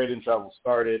 So Trade and Travel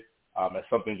started as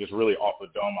something just really off the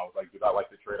dome. I was like, dude, I like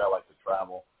to trade, I like to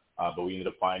travel. But we ended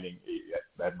up finding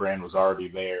that brand was already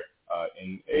there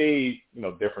in a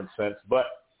different sense. But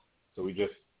so we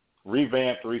just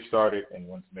revamped, restarted, and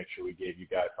wanted to make sure we gave you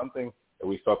guys something that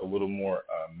we felt a little more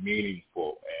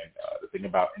meaningful. And the thing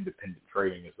about independent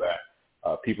trading is that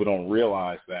people don't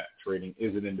realize that trading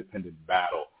is an independent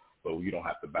battle, but you don't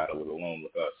have to battle it alone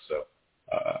with us. So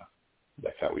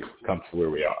that's how we come to where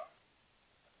we are.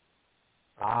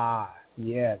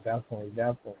 Yeah, definitely.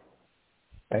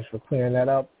 Thanks for clearing that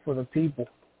up for the people.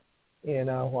 Yes,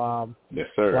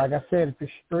 sir. Like I said, if you're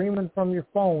streaming from your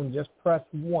phone, just press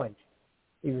 1.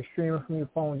 If you're streaming from your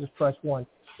phone, just press 1.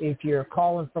 If you're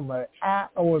calling from an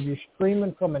app, or if you're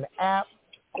streaming from an app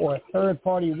or a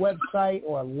third-party website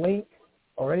or a link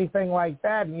or anything like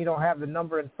that, and you don't have the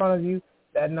number in front of you,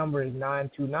 that number is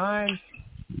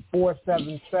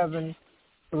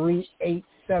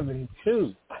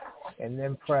 929-477-3872. And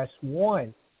then press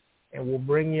 1, and we'll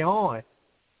bring you on.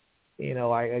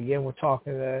 We're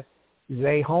talking to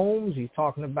Zae Holmes. He's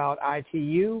talking about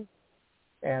ITU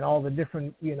and all the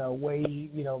different, ways,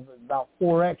 about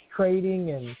FOREX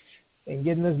trading and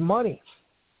getting this money.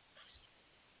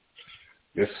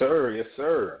 Yes, sir. Yes,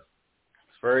 sir.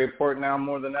 It's very important now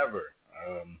more than ever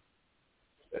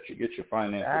that you get your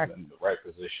finances in the right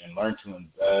position, learn to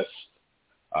invest,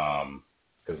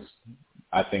 because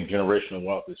I think generational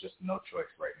wealth is just no choice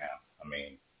right now. I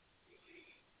mean,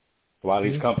 a lot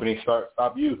of these companies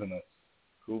stop using us.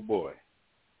 Oh, boy.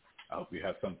 I hope you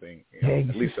have something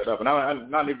at least set up. And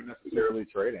I'm not even necessarily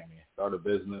trading. I mean, start a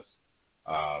business,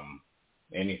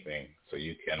 anything, so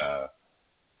you can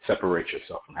separate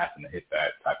yourself from having to hit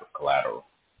that type of collateral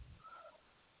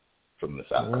from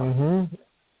this outcome.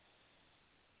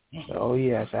 Oh,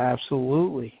 yes,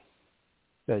 absolutely.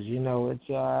 Because, it's,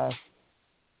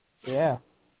 yeah.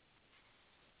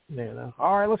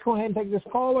 All right, let's go ahead and take this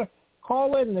caller.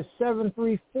 Call in the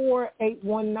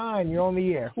 734-819. You're on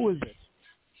the air. Who is this?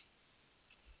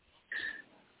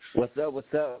 What's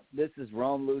up? This is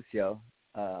Rome Lucio.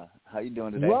 How you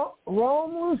doing today? Rome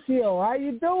Lucio, how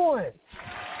you doing?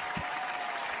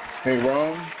 Hey,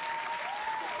 Rome.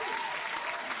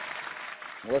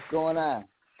 What's going on?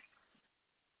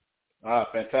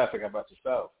 Fantastic. How about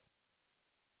yourself?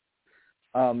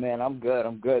 Oh, man, I'm good.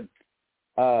 I'm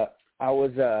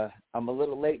a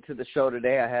little late to the show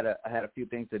today. I had a few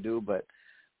things to do, but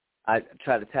I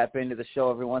try to tap into the show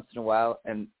every once in a while.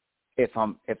 And if I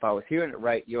was hearing it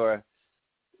right, you are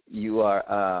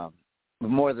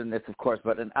more than this, of course,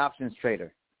 but an options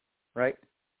trader, right?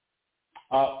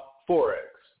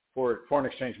 FOREX, for foreign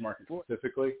exchange market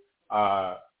specifically.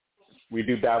 We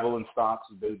do dabble in stocks.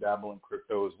 We do dabble in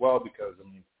crypto as well because, I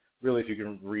mean, really, if you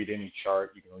can read any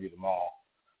chart, you can read them all.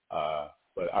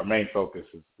 But our main focus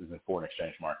is in foreign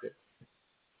exchange market.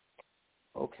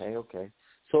 Okay.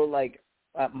 So,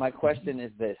 my question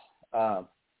is this.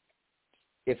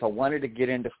 If I wanted to get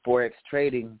into Forex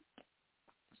trading,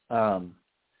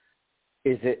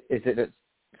 is it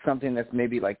something that's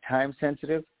maybe, time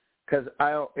sensitive? Because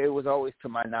it was always to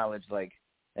my knowledge,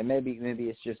 and maybe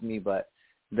it's just me, but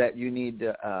that you need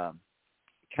to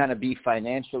kind of be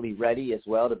financially ready as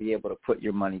well to be able to put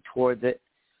your money towards it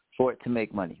for it to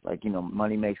make money.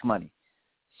 Money makes money.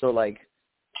 So,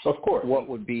 of course, what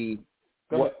would be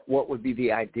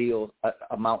the ideal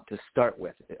amount to start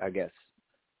with, I guess?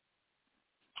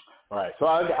 All right. So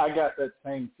I got that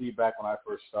same feedback when I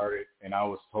first started, and I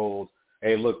was told,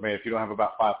 hey, look, man, if you don't have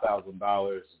about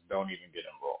 $5,000, don't even get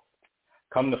involved.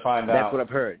 Come to find out. That's what I've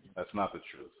heard. That's not the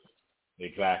truth.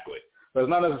 Exactly. But it's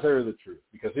not necessarily the truth,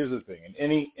 because here's the thing. In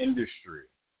any industry,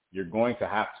 you're going to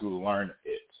have to learn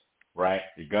it, right?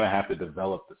 You're going to have to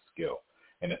develop the skill.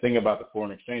 And the thing about the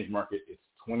foreign exchange market, it's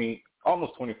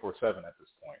almost 24/7 at this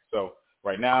point. So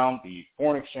right now, the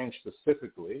foreign exchange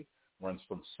specifically runs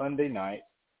from Sunday night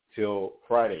till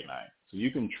Friday night. So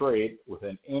you can trade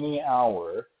within any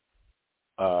hour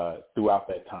throughout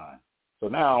that time. So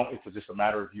now it's just a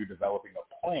matter of you developing a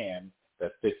plan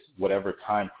that fits whatever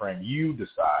time frame you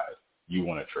decide you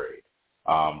want to trade.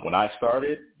 When I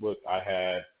started, look, I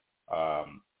had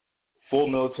full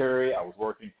military. I was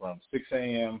working from 6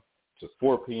 a.m. to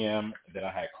 4 p.m., and then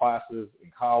I had classes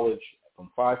in college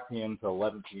from 5 p.m. to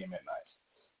 11 p.m. at night.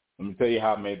 Let me tell you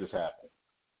how I made this happen.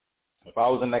 If I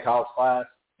was in that college class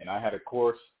and I had a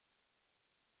course,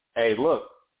 hey, look,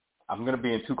 I'm going to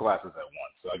be in 2 classes at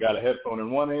once. So I got a headphone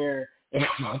in one ear, and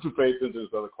I'm about to pay attention to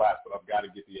this other class, but I've got to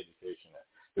get the education in.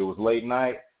 It was late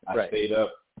night. I stayed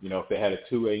up. If they had a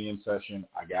 2 a.m. session,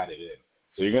 I got it in.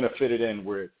 So you're going to fit it in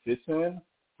where it fits in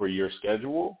for your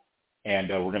schedule, and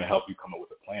we're going to help you come up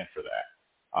with a plan for that,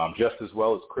 just as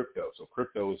well as crypto. So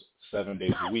crypto is 7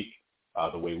 days a week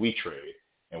the way we trade,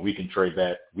 and we can trade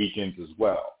that weekends as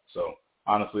well. So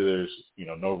honestly, there's,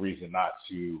 no reason not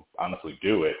to honestly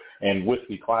do it. And with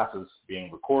the classes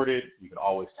being recorded, you can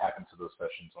always tap into those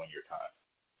sessions on your time.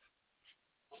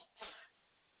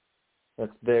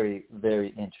 That's very, very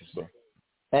interesting.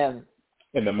 And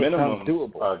the minimum,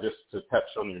 doable. Just to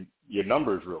touch on your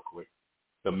numbers real quick,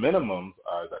 the minimum,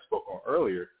 as I spoke on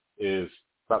earlier, is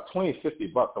about $20,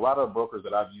 $50. A lot of the brokers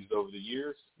that I've used over the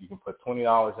years, you can put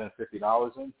 $20 in,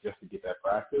 $50 in just to get that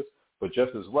practice. But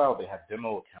just as well, they have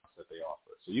demo accounts that they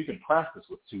offer. So you can practice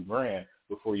with $2,000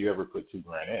 before you ever put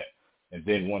 $2,000 in. And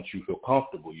then once you feel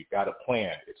comfortable, you've got a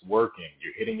plan, it's working,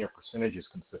 you're hitting your percentages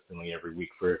consistently every week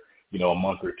for, a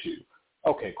month or two.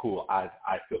 Okay, cool. I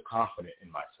feel confident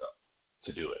in myself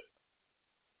to do it.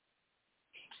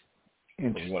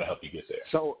 And we want to help you get there.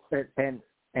 So, and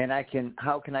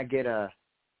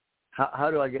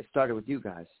how do I get started with you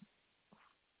guys?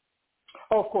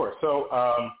 Oh, of course. So,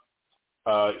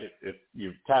 if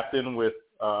you've tapped in with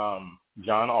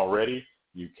John already,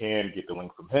 you can get the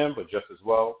link from him, but just as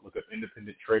well, look up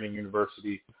Independent Trading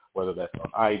University, whether that's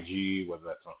on IG, whether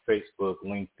that's on Facebook,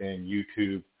 LinkedIn,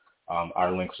 YouTube.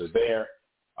 Our links are there.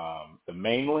 The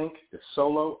main link is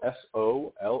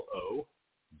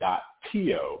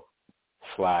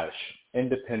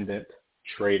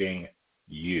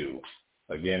solo.to/independenttradingu.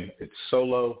 Again, it's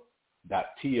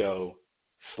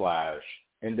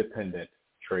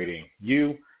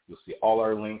solo.to/independenttradingu. You'll see all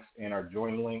our links and our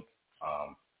join link.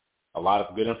 A lot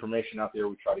of good information out there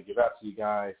we try to give out to you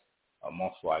guys,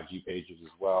 multiple IG pages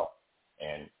as well.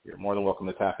 And you're more than welcome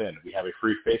to tap in. We have a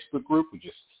free Facebook group. We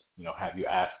just, have you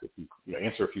ask if you,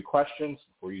 answer a few questions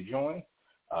before you join,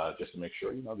 just to make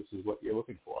sure, this is what you're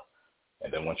looking for.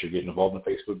 And then once you're getting involved in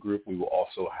the Facebook group, we will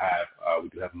also have, we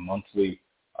do have monthly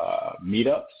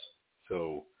meetups.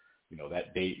 So,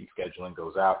 that date and scheduling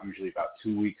goes out usually about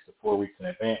 2 weeks to 4 weeks in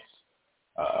advance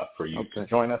for you to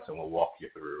join us, and we'll walk you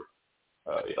through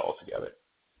it all together.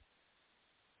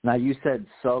 Now, you said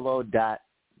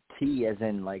solo.t as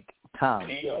in like Tom.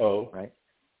 T-O. Right?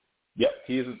 Yep.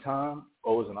 T is in Tom,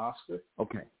 O is in Oscar.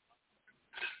 Okay.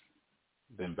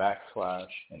 Then /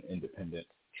 and independent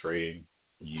trading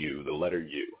U, the letter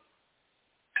U.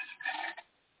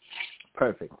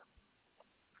 Perfect.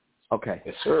 Okay.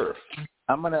 Yes, sir.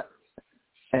 I'm going to,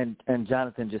 and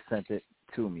Jonathan just sent it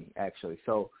to me, actually.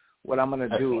 So what I'm going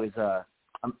to do is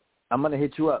I'm going to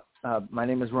hit you up. My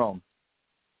name is Rome.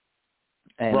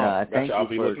 And thank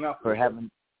you for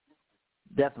having,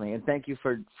 definitely, and thank you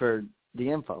for the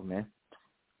info, man.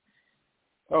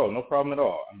 Oh, no problem at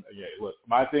all. Yeah, look,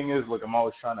 my thing is, I'm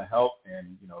always trying to help,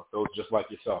 and, those just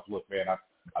like yourself, look, man,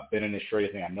 I've been in this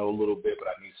trading thing. I know a little bit, but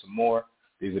I need some more.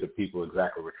 These are the people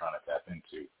exactly we're trying to tap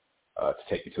into to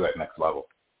take you to that next level.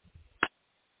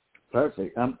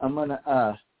 Perfect. I'm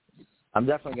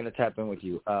definitely gonna tap in with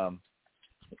you.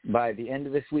 By the end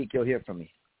of this week, you'll hear from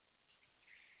me.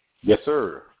 Yes,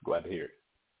 sir. Glad to hear it.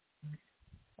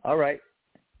 All right.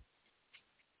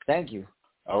 Thank you.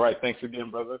 All right. Thanks again,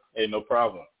 brother. Hey, no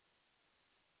problem.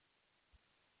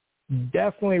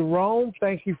 Definitely, Rome.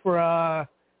 Thank you for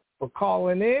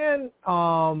calling in.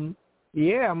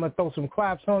 Yeah, I'm gonna throw some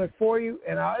claps on it for you.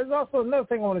 And there's also another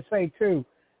thing I want to say too.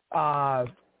 And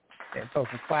throw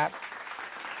some claps.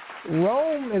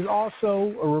 Rome is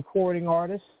also a recording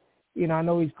artist. I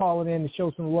know he's calling in to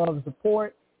show some love and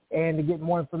support and to get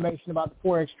more information about the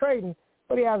Forex trading.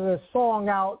 But he has a song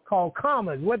out called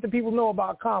Commas. What do people know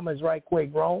about Commas right quick,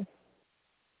 Rome?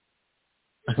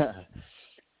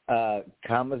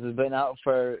 Commas has been out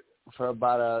for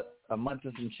about a month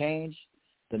and some change.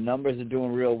 The numbers are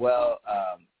doing real well.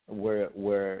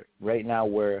 We're right now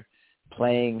we're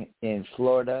playing in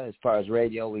Florida as far as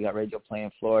radio. We got radio playing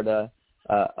in Florida,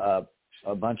 a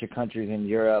bunch of countries in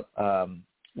Europe,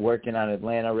 working on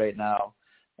Atlanta right now,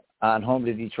 on home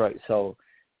to Detroit. So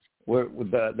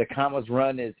the Commas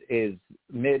run is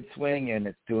mid swing and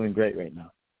it's doing great right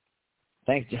now.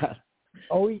 Thanks, John.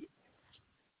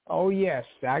 Oh yes,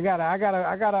 I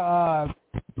gotta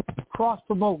cross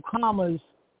promote Commas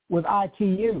with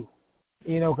ITU,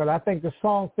 because I think the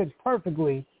song fits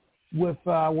perfectly with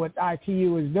what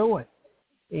ITU is doing.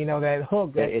 That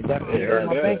hook, that it definitely is.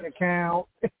 My bank account.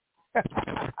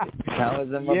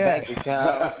 Commas in my bank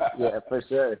account. Yeah, for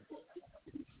sure.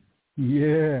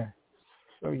 Yeah.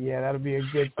 So yeah, that'll be a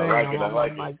good thing. I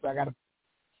like it. I gotta.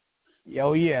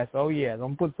 Oh yes. I'm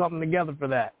gonna put something together for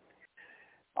that.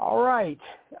 All right.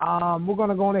 We're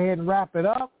gonna go ahead and wrap it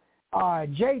up.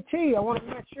 JT, I want to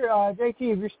make sure, JT,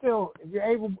 if you're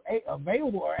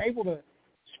available or able to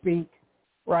speak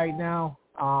right now,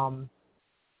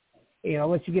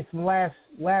 let you get some last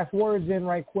words in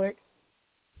right quick.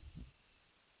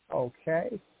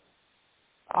 Okay.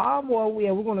 Well,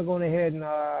 yeah, we're going to go ahead and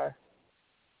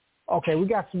Okay, we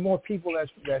got some more people that's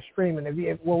streaming.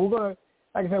 We're gonna,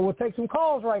 like I said, we'll take some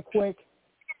calls right quick.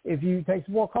 If you take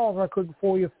some more calls right quick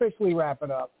before we officially wrap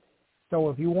it up. So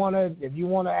if you wanna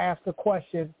ask a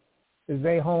question to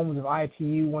Zae Holmes of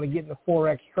ITU, want to get into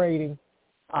Forex trading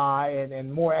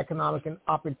and more economic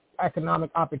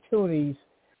opportunities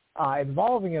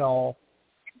involving it all,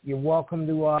 you're welcome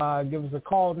to give us a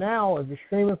call now. If you're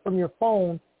streaming from your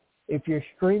phone,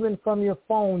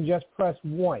 just press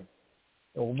 1.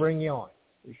 It will bring you on.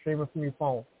 If you're streaming from your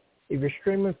phone. If you're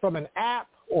streaming from an app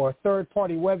or a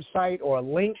third-party website or a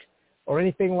link or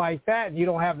anything like that, and you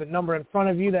don't have the number in front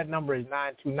of you, that number is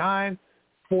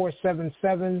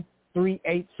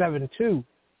 929-477-3872.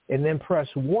 And then press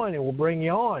 1. It will bring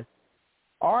you on.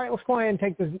 All right, let's go ahead and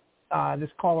take this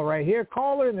caller right here.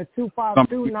 Caller in the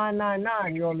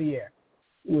 252-999. You're on the air.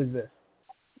 Who is this?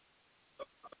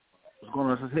 What's going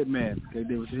on? This is Hitman. K.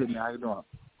 Davis, the Hitman. How you doing?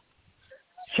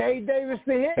 K. Davis,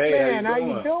 the Hitman. Hey, how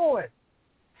you doing?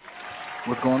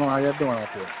 What's going on? How y'all doing out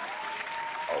there?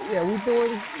 Oh yeah,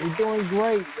 we're doing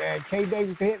great, man. K.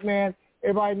 Davis, the Hitman.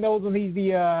 Everybody knows him. He's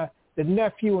the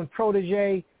nephew and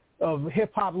protege of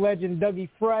hip hop legend Dougie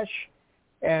Fresh,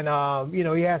 and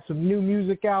he has some new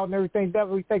music out and everything.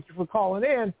 Definitely, thank you for calling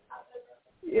in.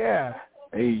 Yeah.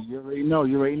 Hey, you already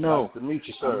know. Nice to meet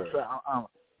you, sir.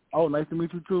 Nice to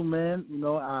meet you too, man.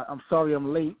 I'm sorry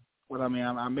I'm late, but I mean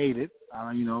I made it.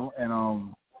 I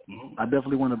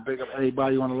definitely want to big up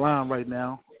everybody on the line right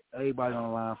now. Everybody on the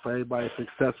line for everybody's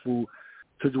successful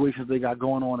situations they got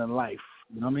going on in life.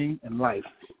 You know what I mean? In life.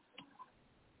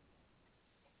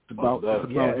 It's about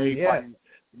everybody. Yeah.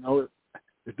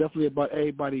 It's definitely about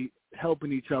everybody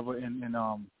helping each other and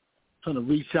trying to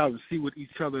reach out and see what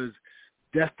each other's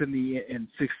destiny and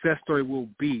success story will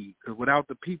be. Because without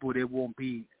the people, there won't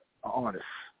be an artist.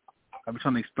 I'm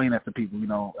trying to explain that to people.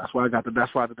 That's why I did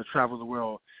the travel the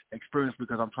world experience,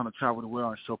 because I'm trying to travel the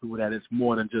world and show people that it's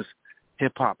more than just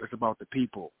hip hop. It's about the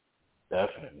people.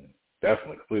 Definitely,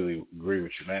 completely agree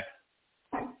with you, man.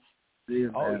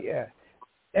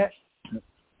 Yeah.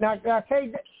 Now,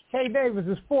 K. Davis,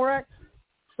 is Forex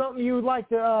something you would like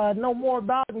to know more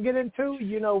about and get into?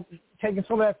 Taking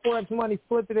some of that Forex money,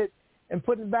 flipping it, and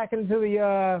putting it back into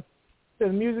the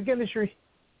music industry.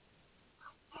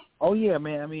 Oh yeah,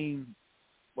 man. I mean,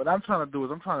 what I'm trying to do is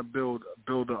I'm trying to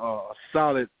build a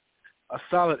solid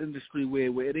industry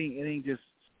where it ain't just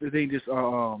it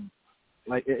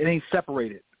ain't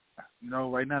separated.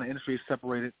 Right now the industry is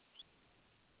separated.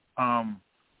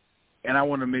 And I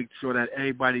want to make sure that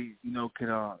everybody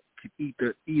can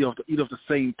eat off the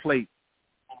same plate.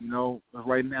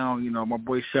 Right now my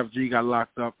boy Chef G got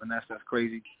locked up, and that's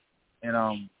crazy.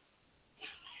 And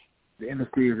the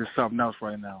industry is just something else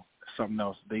right now. Something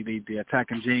else. They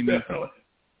attacking Jamie. Definitely.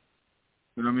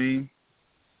 You know what I mean?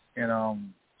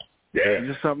 And it's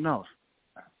just something else.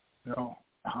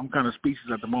 I'm kind of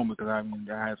speechless at the moment because I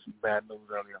had some bad news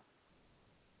earlier.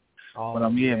 But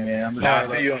I'm here, man. I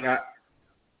feel you on that.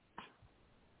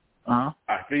 Uh-huh.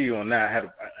 I feel you on that. I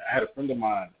had a friend of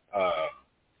mine.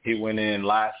 He went in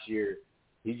last year.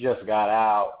 He just got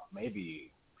out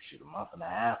maybe a month and a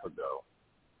half ago,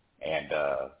 and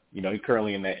he's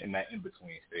currently in that in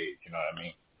between stage. You know what I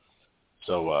mean?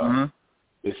 So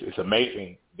it's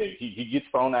amazing that he gets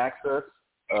phone access.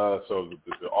 So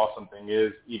the awesome thing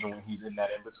is, even when he's in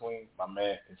that in between, my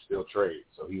man can still trade.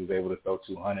 So he was able to throw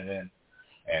 200 in,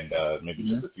 and maybe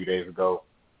just a few days ago,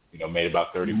 made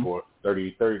about 30 to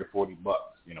 $40,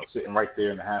 sitting right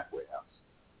there in the halfway house.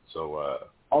 So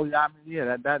that's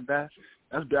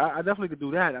I definitely could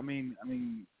do that. I mean,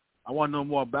 I want to know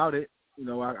more about it.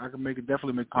 I can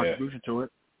definitely make a contribution to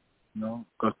it.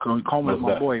 Because Coleman is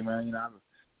my boy, man.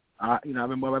 I've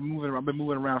been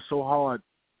moving around so hard,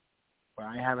 but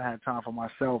I haven't had time for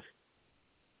myself.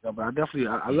 But I definitely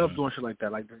I love doing shit like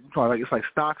that. It's like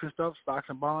stocks and stuff, stocks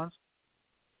and bonds.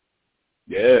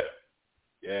 Yeah.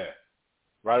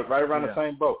 Right around the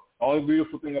same boat. Only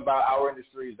beautiful thing about our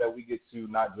industry is that we get to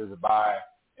not just buy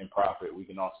and profit, we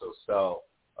can also sell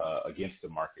against the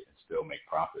market and still make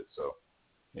profit. So,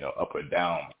 up or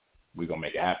down, we're going to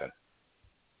make it happen.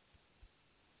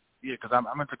 Yeah, because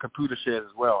I'm into computer shares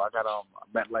as well. I got a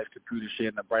MetLife computer share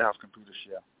and a Bright House computer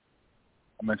share.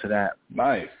 I'm into that.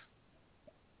 Nice.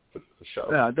 For sure.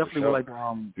 Yeah, I definitely would like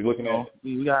to. You're looking at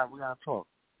we got to talk.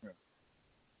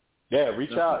 Yeah,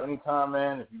 reach out anytime,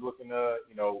 man. If you're looking to,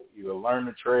 either learn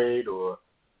the trade or,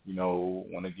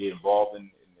 want to get involved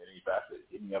in any facet,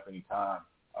 hit me up anytime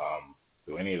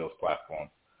through any of those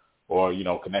platforms. Or,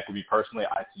 connect with me personally,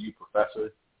 ITU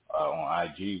Professor on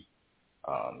IG. You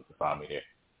can find me there.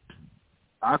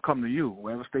 I'll come to you,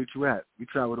 wherever state you at. We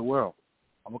travel the world.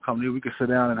 I'm going to come to you. We can sit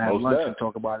down and have lunch and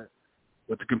talk about it.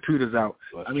 with the computers out.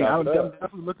 Let's I mean, chop it up.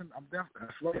 I'm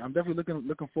definitely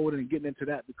looking forward to getting into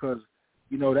that because,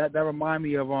 you know, that remind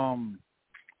me of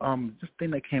this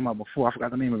thing that came out before. I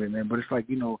forgot the name of it, man. But it's like,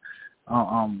 you know,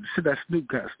 shit that Snoop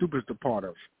is the part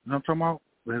of. You know what I'm talking about?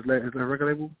 With his record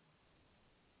label.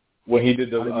 When he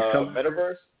did the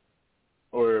Metaverse,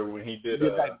 or when he did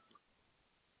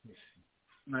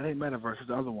no, it ain't Metaverse. It's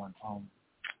the other one.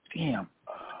 Damn,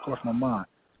 crossed my mind.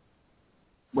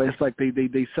 But it's like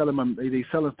they selling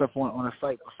stuff on a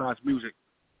site besides music.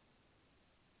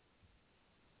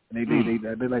 And they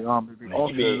like they auction it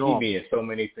off. He means so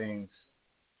many things.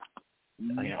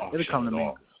 It'll come to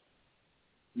me.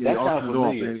 Yeah, that sounds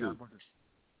familiar.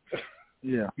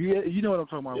 Yeah, you know what I'm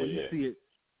talking about when Yeah. you see it.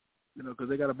 You know, because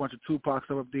they got a bunch of Tupac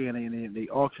stuff up there, and they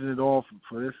auction it off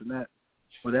for this and that.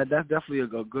 But that's definitely a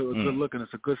good look, and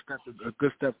it's a good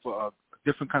step for a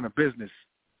different kind of business.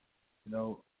 You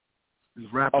know, these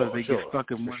rappers get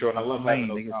stuck in one lane.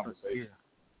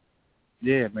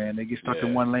 Yeah, man, they get stuck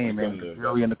in one lane, man. The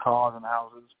jewelry and the cars and the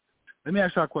houses. Let me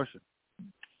ask you a question.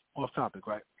 Off topic,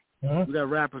 right? Mm-hmm. We got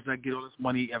rappers that get all this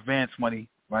money, advance money,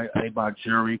 right? They buy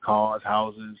jewelry, cars,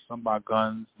 houses. Some buy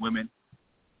guns, women,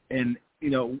 and you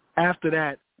know, after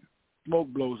that, smoke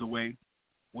blows away.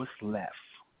 What's left?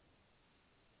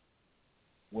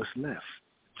 What's left?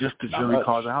 Just the jewelry,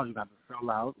 cars, and house. You got to sell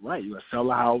the house, right? You got to sell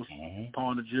the house,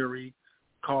 pawn the jewelry,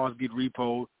 cars get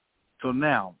repoed. So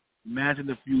now, imagine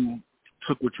if you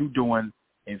took what you're doing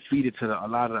and feed it to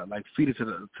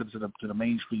the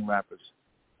mainstream rappers,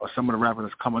 or some of the rappers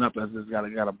that's coming up that's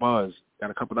got a buzz, got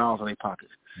a couple dollars in their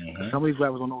pockets. Some of these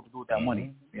rappers don't know what to do with that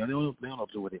money. You know, they don't know what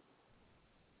to do with it.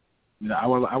 You know, I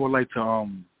would like to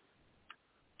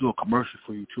do a commercial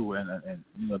for you too, and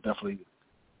you know, definitely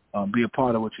be a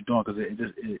part of what you're doing, because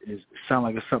it sounds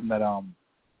like it's something that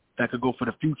could go for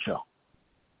the future.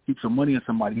 Keep some money in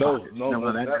somebody's pocket. No,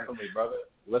 definitely, brother.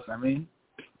 Let's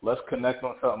connect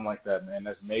on something like that, man.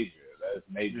 That's major. That is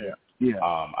major. Yeah.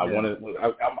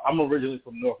 I'm originally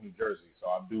from North New Jersey, so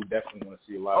I do definitely want to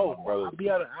see a lot of my brothers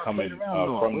coming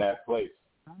from that place.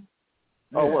 Huh?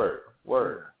 Oh,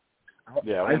 word.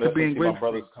 Yeah, I want to see my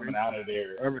brothers coming out of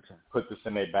there, put this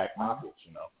in their back pockets,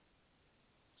 you know.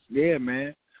 Yeah,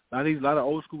 man. A lot of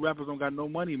old school rappers don't got no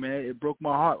money, man. It broke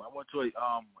my heart. I went to a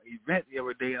event the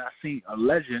other day and I seen a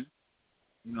legend,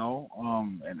 you know,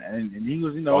 and he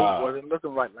was, you know, wasn't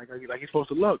looking like he's supposed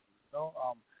to look, you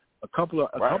know. A couple of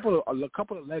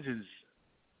legends.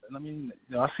 And I mean,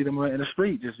 you know, I see them in the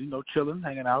street, just, you know, chilling,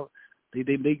 hanging out. They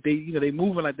you know, they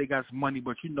moving like they got some money,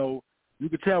 but you know, you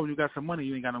can tell when you got some money,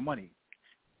 you ain't got no money.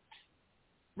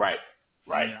 Right.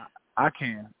 Yeah, I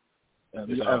can.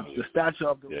 The stature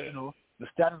of the, you know, the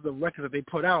status of the record that they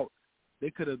put out,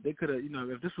 they could have, you know,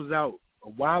 if this was out a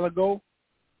while ago,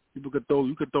 you could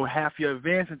throw half your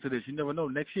advance into this. You never know.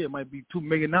 Next year it might be $2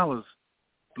 million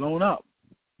blown up.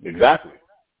 Exactly.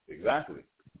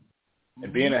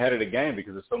 And being ahead of the game,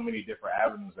 because there's so many different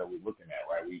avenues that we're looking at,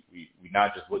 right? We're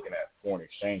not just looking at foreign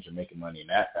exchange and making money in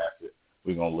that facet.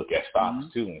 We're going to look at stocks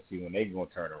too and see when they're going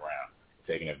to turn around,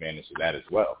 taking advantage of that as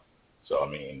well. So, I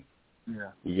mean,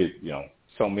 we get, you know,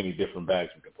 so many different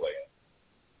bags we can play in.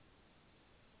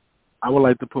 I would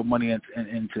like to put money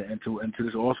into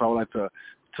this. Also, I would like to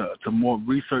more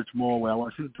research more. What I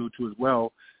want you to do too as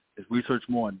well is research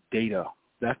more on data.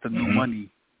 That's the new money.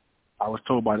 I was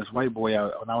told by this white boy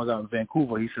when I was out in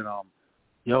Vancouver. He said,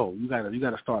 "Yo, you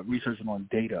gotta start researching on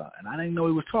data," and I didn't know what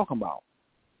he was talking about.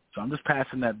 So I'm just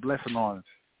passing that blessing on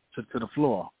to the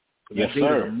floor. Yes,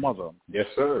 sir. Mother. Yes,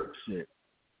 sir. Shit.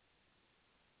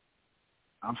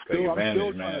 I'm still trying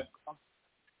to. I'm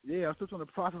still trying to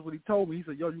process what he told me. He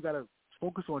said, "Yo, you gotta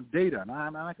focus on data." And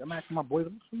I'm asking my boy,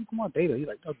 "Come on, data." He's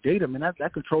like, "No, data, man.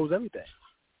 That controls everything."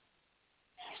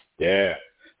 Yeah.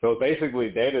 So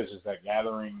basically, data is just that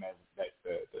gathering that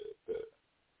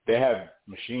they have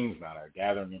machines now that are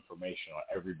gathering information on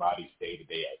everybody's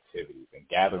day-to-day activities, and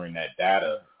gathering that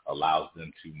data allows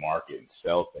them to market and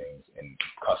sell things, and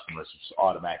customers just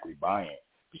automatically buying it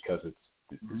because it's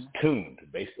tuned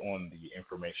based on the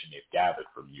information they've gathered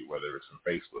from you, whether it's from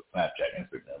Facebook, Snapchat,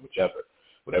 Instagram,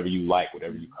 whatever you like,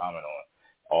 whatever you comment on.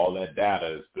 All that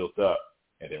data is built up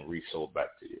and then resold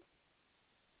back to you.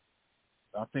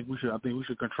 I think we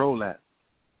should control that.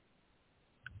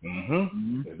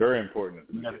 It's very important.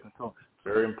 We got to control.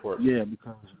 Very important. Yeah,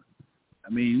 because I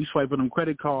mean, you swiping them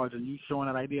credit cards and you showing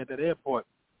that ID at that airport.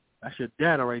 That's your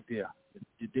data right there.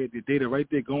 The data right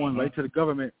there going right to the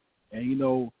government, and you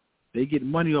know they get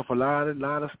money off a lot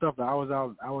of stuff.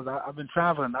 I've been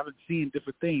traveling. I've been seeing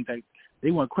different things. Like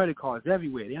they want credit cards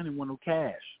everywhere. They don't even want no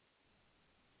cash.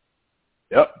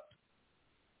 Yep.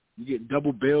 You get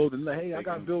double billed and like, hey, I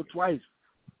got billed twice.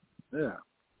 Yeah.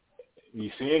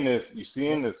 You're seeing this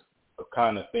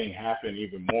kind of thing happen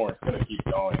even more. It's going to keep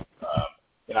going.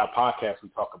 In our podcast, we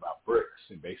talk about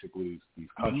BRICS and basically these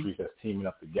countries that's teaming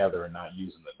up together and not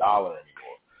using the dollar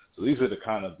anymore. So these are the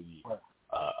kind of the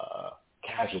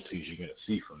casualties you're going to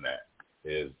see from that.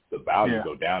 Is the value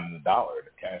go down in the dollar? If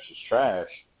cash is trash,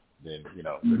 then they're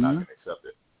not going to accept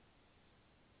it.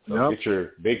 So get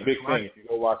your big thing. If you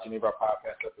go watch any of our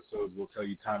podcast episodes, we'll tell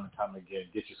you time and time again,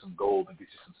 get you some gold and get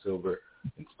you some silver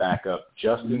and stack up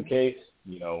just in case,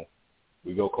 we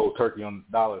go cold turkey on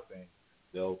the dollar thing,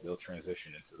 they'll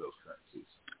transition into those currencies.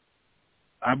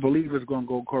 I believe it's going to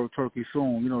go cold turkey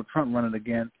soon. Trump running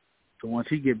again. So once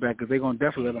he get back, because they're going to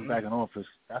definitely let him back in office.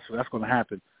 That's going to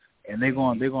happen. And they're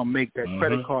going to make that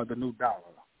credit card the new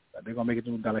dollar. They're going to make it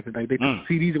the new dollar. They took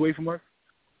CDs away from us.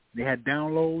 They had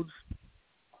downloads.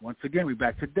 Once again, we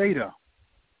back to data.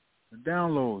 The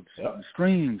downloads, the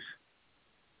streams.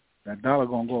 That dollar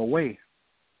going to go away.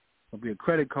 It'll be a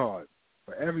credit card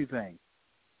for everything.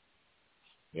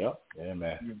 Yep. Yeah,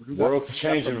 man. The world's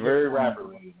changing very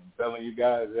rapidly. I'm telling you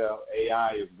guys,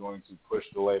 AI is going to push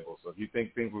the label. So if you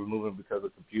think things were moving because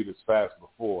of computers fast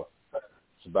before,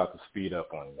 it's about to speed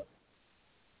up on you.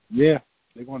 Yeah.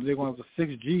 They're going to have a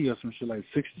 6G or some shit like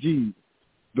 6G.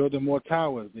 Building more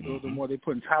towers. They building more. They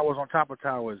putting towers on top of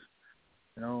towers.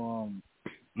 And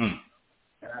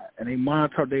they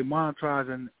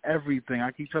monitoring everything.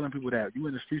 I keep telling people that you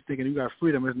in the streets thinking you got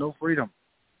freedom. There's no freedom.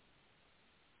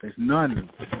 There's none.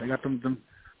 They got them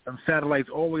satellites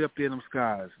all the way up there in them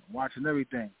skies, watching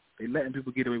everything. They letting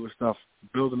people get away with stuff.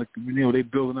 Building, they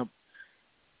building up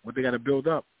what they got to build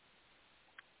up.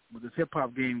 But this hip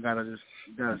hop game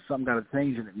something got to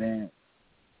change in it, man.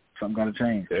 Something got to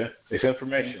change. Yeah, it's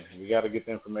information. We got to get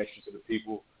the information to the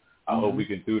people. I hope we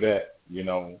can do that,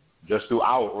 just through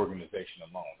our organization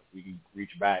alone. If we can reach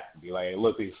back and be like, hey,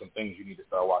 look, these are some things you need to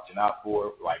start watching out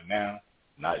for, like now,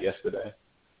 not yesterday.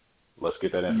 Let's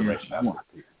get that information out to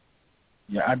people.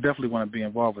 Yeah, I definitely want to be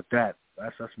involved with that.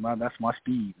 That's my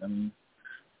speed. I mean,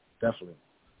 definitely.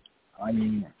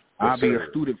 I'll be a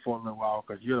student for a little while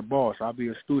because you're the boss. I'll be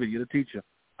a student. You're the teacher.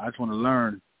 I just want to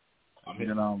learn.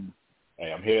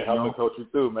 Hey, I'm here to help and coach you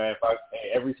through, man.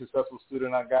 Every successful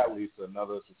student I got leads to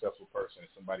another successful person.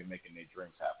 Somebody making their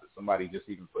dreams happen. Somebody just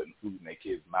even putting food in their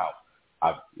kid's mouth.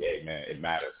 Man, it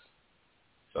matters.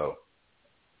 So,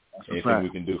 anything we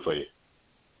can do for you.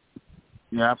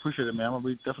 Yeah, I appreciate it, man.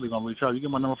 Definitely gonna reach out. You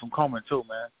get my number from Coleman too,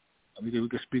 man. We can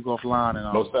speak offline and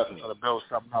most definitely try to build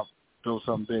something up, build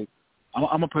something big. I'm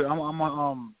gonna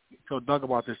tell Doug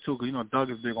about this too, because Doug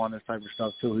is big on this type of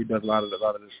stuff too. He does a lot of this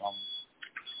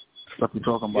stuff we're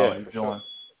talking about. He's doing,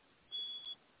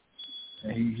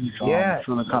 and he's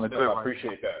feeling kind of good. I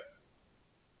appreciate that.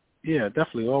 Yeah,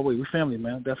 definitely. Always, we're family,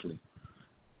 man. Definitely.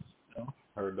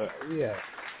 Heard that. Yeah.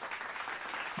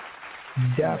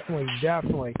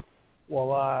 Definitely.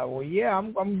 Well, yeah,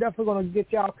 I'm definitely gonna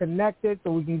get y'all connected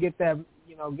so we can get that,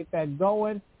 get that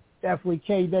going. Definitely,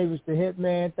 K. Davis, the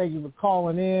Hitman. Thank you for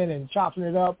calling in and chopping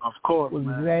it up. Of course, with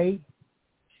man. Zae.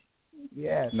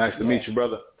 Yes. Nice to meet you,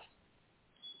 brother.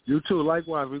 You too.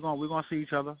 Likewise, we're gonna see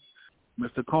each other.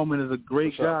 Mr. Coleman is a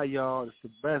great guy, y'all. It's the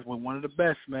best. We're one of the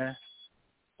best, man.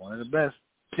 One of the best.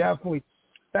 Definitely.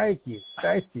 Thank you.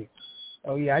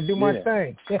 Oh yeah, I do my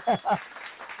thing. And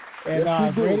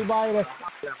for anybody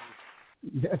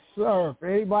for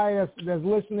anybody that's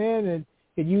listening and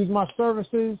can use my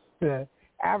services to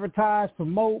advertise,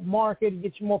 promote, market,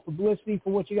 get you more publicity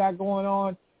for what you got going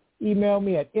on, email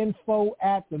me at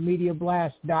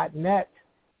info@themediablast.net,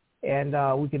 and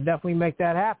we can definitely make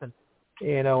that happen.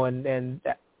 And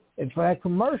for that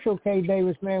commercial, K.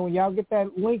 Davis, man, when y'all get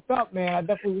that linked up, man, I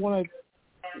definitely want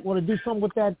to do something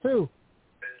with that too.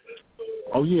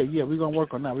 Oh yeah, we're gonna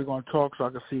work on that. We're gonna talk so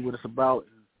I can see what it's about,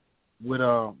 with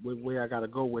where I gotta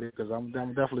go with it, because I'm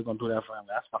definitely gonna do that for him.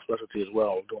 That's my specialty as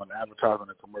well, doing advertising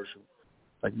and commercial,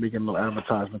 like making little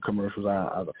advertisement commercials.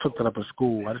 I took that up in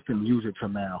school. I just didn't use it till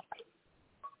now.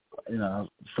 I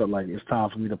felt like it's time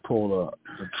for me to pull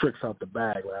the tricks out the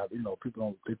bag. Where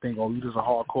people they think, oh, you just a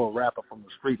hardcore rapper from the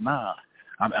street. Nah,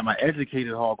 I'm an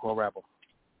educated hardcore rapper.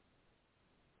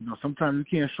 Sometimes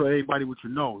you can't show everybody what you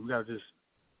know. You gotta just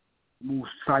move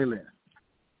silent.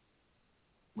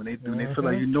 When they feel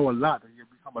like you know a lot, then you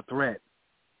become a threat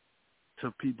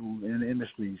to people in the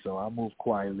industry. So I move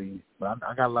quietly, but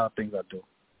I got a lot of things I do.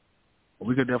 But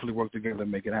we could definitely work together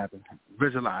and make it happen.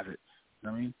 Visualize it. You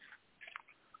know what I mean?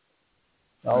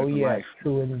 Oh yeah,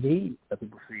 true indeed. Let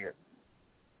people see it.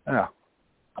 Yeah,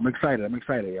 I'm excited,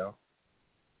 y'all.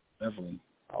 Definitely.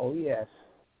 Oh yes,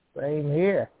 same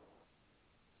here.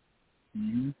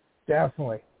 Mm-hmm.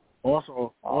 Definitely.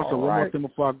 Also, one more thing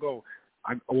before I go.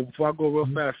 Before I go real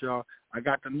fast, y'all, I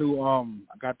got the new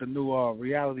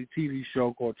reality TV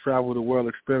show called Travel the World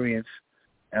Experience,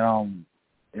 and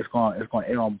it's going to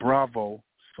air on Bravo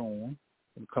soon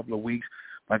in a couple of weeks.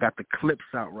 But I got the clips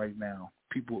out right now,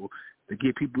 to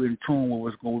get people in tune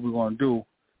with what we're going to do.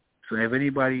 So if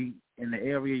anybody in the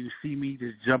area you see me,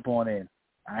 just jump on in.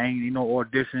 I ain't no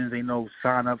auditions, ain't no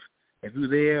sign-ups. If you're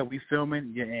there, we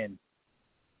filming, you're in.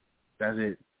 That's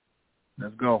it.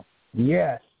 Let's go.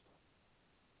 Yes.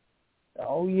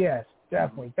 Oh, yes,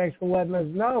 definitely. Thanks for letting us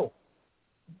know.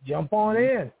 Jump on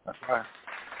in. That's right.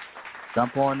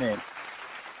 Jump on in.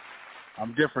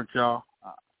 I'm different, y'all.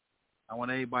 I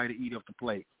want everybody to eat off the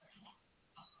plate.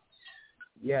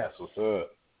 Yes. That's what's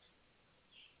up.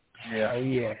 Yeah. Oh,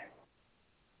 yeah.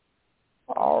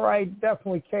 All right,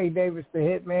 definitely K. Davis the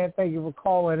Hitman. Thank you for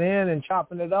calling in and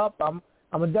chopping it up. I'm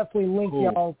gonna definitely link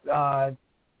y'all,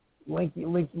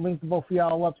 link both of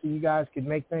y'all up so you guys can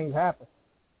make things happen.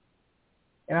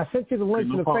 And I sent you the link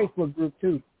to the Facebook group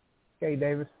too, K.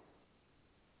 Davis.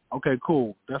 Okay,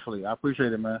 cool. Definitely, I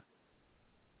appreciate it, man.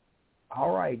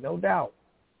 All right, no doubt.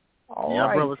 All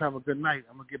right, brothers, have a good night.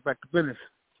 I'm gonna get back to business.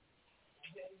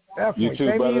 Definitely. You too,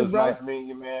 Same brothers. to you, brother. Nice meeting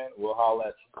you, man. We'll holler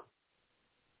at you.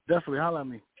 Definitely, holler at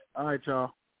me. All right,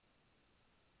 y'all.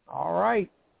 All right.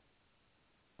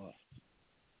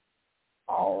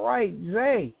 All right,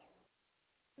 Zay.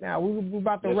 Now, we're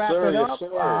about to wrap it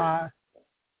up.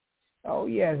 Oh,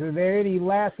 yes. Are there any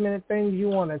last-minute things you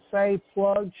want to say,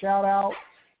 plug, shout out,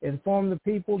 inform the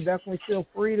people? Definitely feel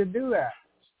free to do that.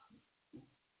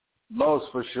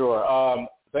 Most for sure.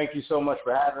 Thank you so much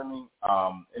for having me.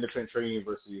 Independent Trading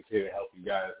University is here to help you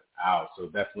guys out, so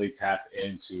definitely tap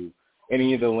into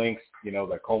any of the links,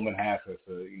 that Coleman has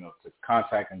to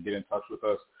contact and get in touch with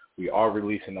us. We are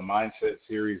releasing the Mindset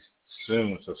series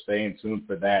soon, so stay in tune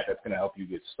for that. That's going to help you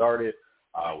get started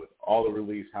with all the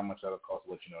release, how much that'll cost,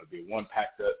 let you know. To be one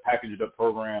packaged up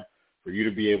program for you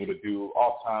to be able to do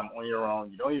off time on your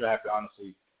own. You don't even have to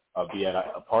honestly be at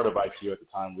a part of ITU at the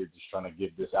time. We're just trying to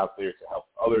get this out there to help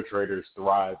other traders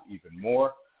thrive even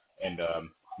more. And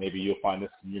maybe you'll find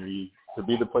this community to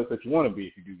be the place that you want to be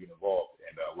if you do get involved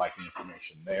and like the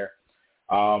information there.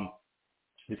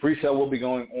 The pre-sale will be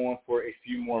going on for a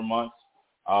few more months,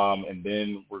 and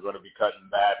then we're going to be cutting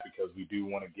back because we do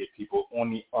want to get people on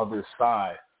the other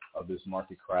side of this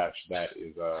market crash that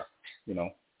is,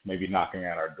 maybe knocking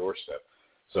at our doorstep.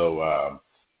 So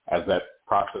as that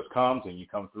process comes and you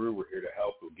come through, we're here to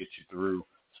help. We'll get you through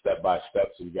step by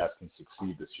step so you guys can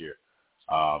succeed this year.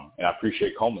 And I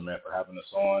appreciate Coleman, man, for having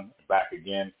us on back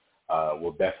again.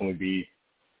 We'll definitely be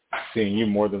seeing you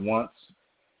more than once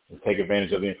and take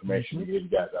advantage of the information we give you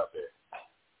guys out there.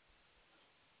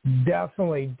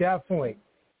 Definitely.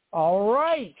 All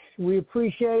right. We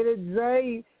appreciate it,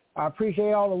 Zay. I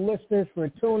appreciate all the listeners for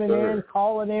tuning in,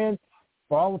 calling in.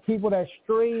 For all the people that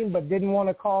streamed but didn't want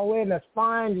to call in, that's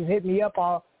fine. Just hit me up.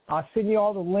 I'll send you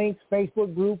all the links,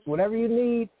 Facebook groups, whatever you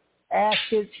need. Ask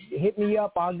it, hit me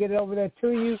up. I'll get it over there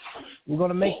to you. We're going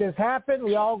to make this happen.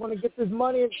 We're all going to get this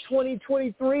money in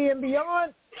 2023 and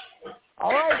beyond.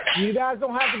 All right. You guys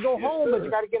don't have to go home, but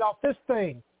you got to get off this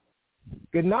thing.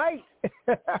 Good night.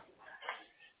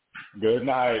 Good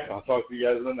night. I'll talk to you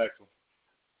guys in the next one.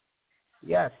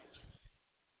 Yes.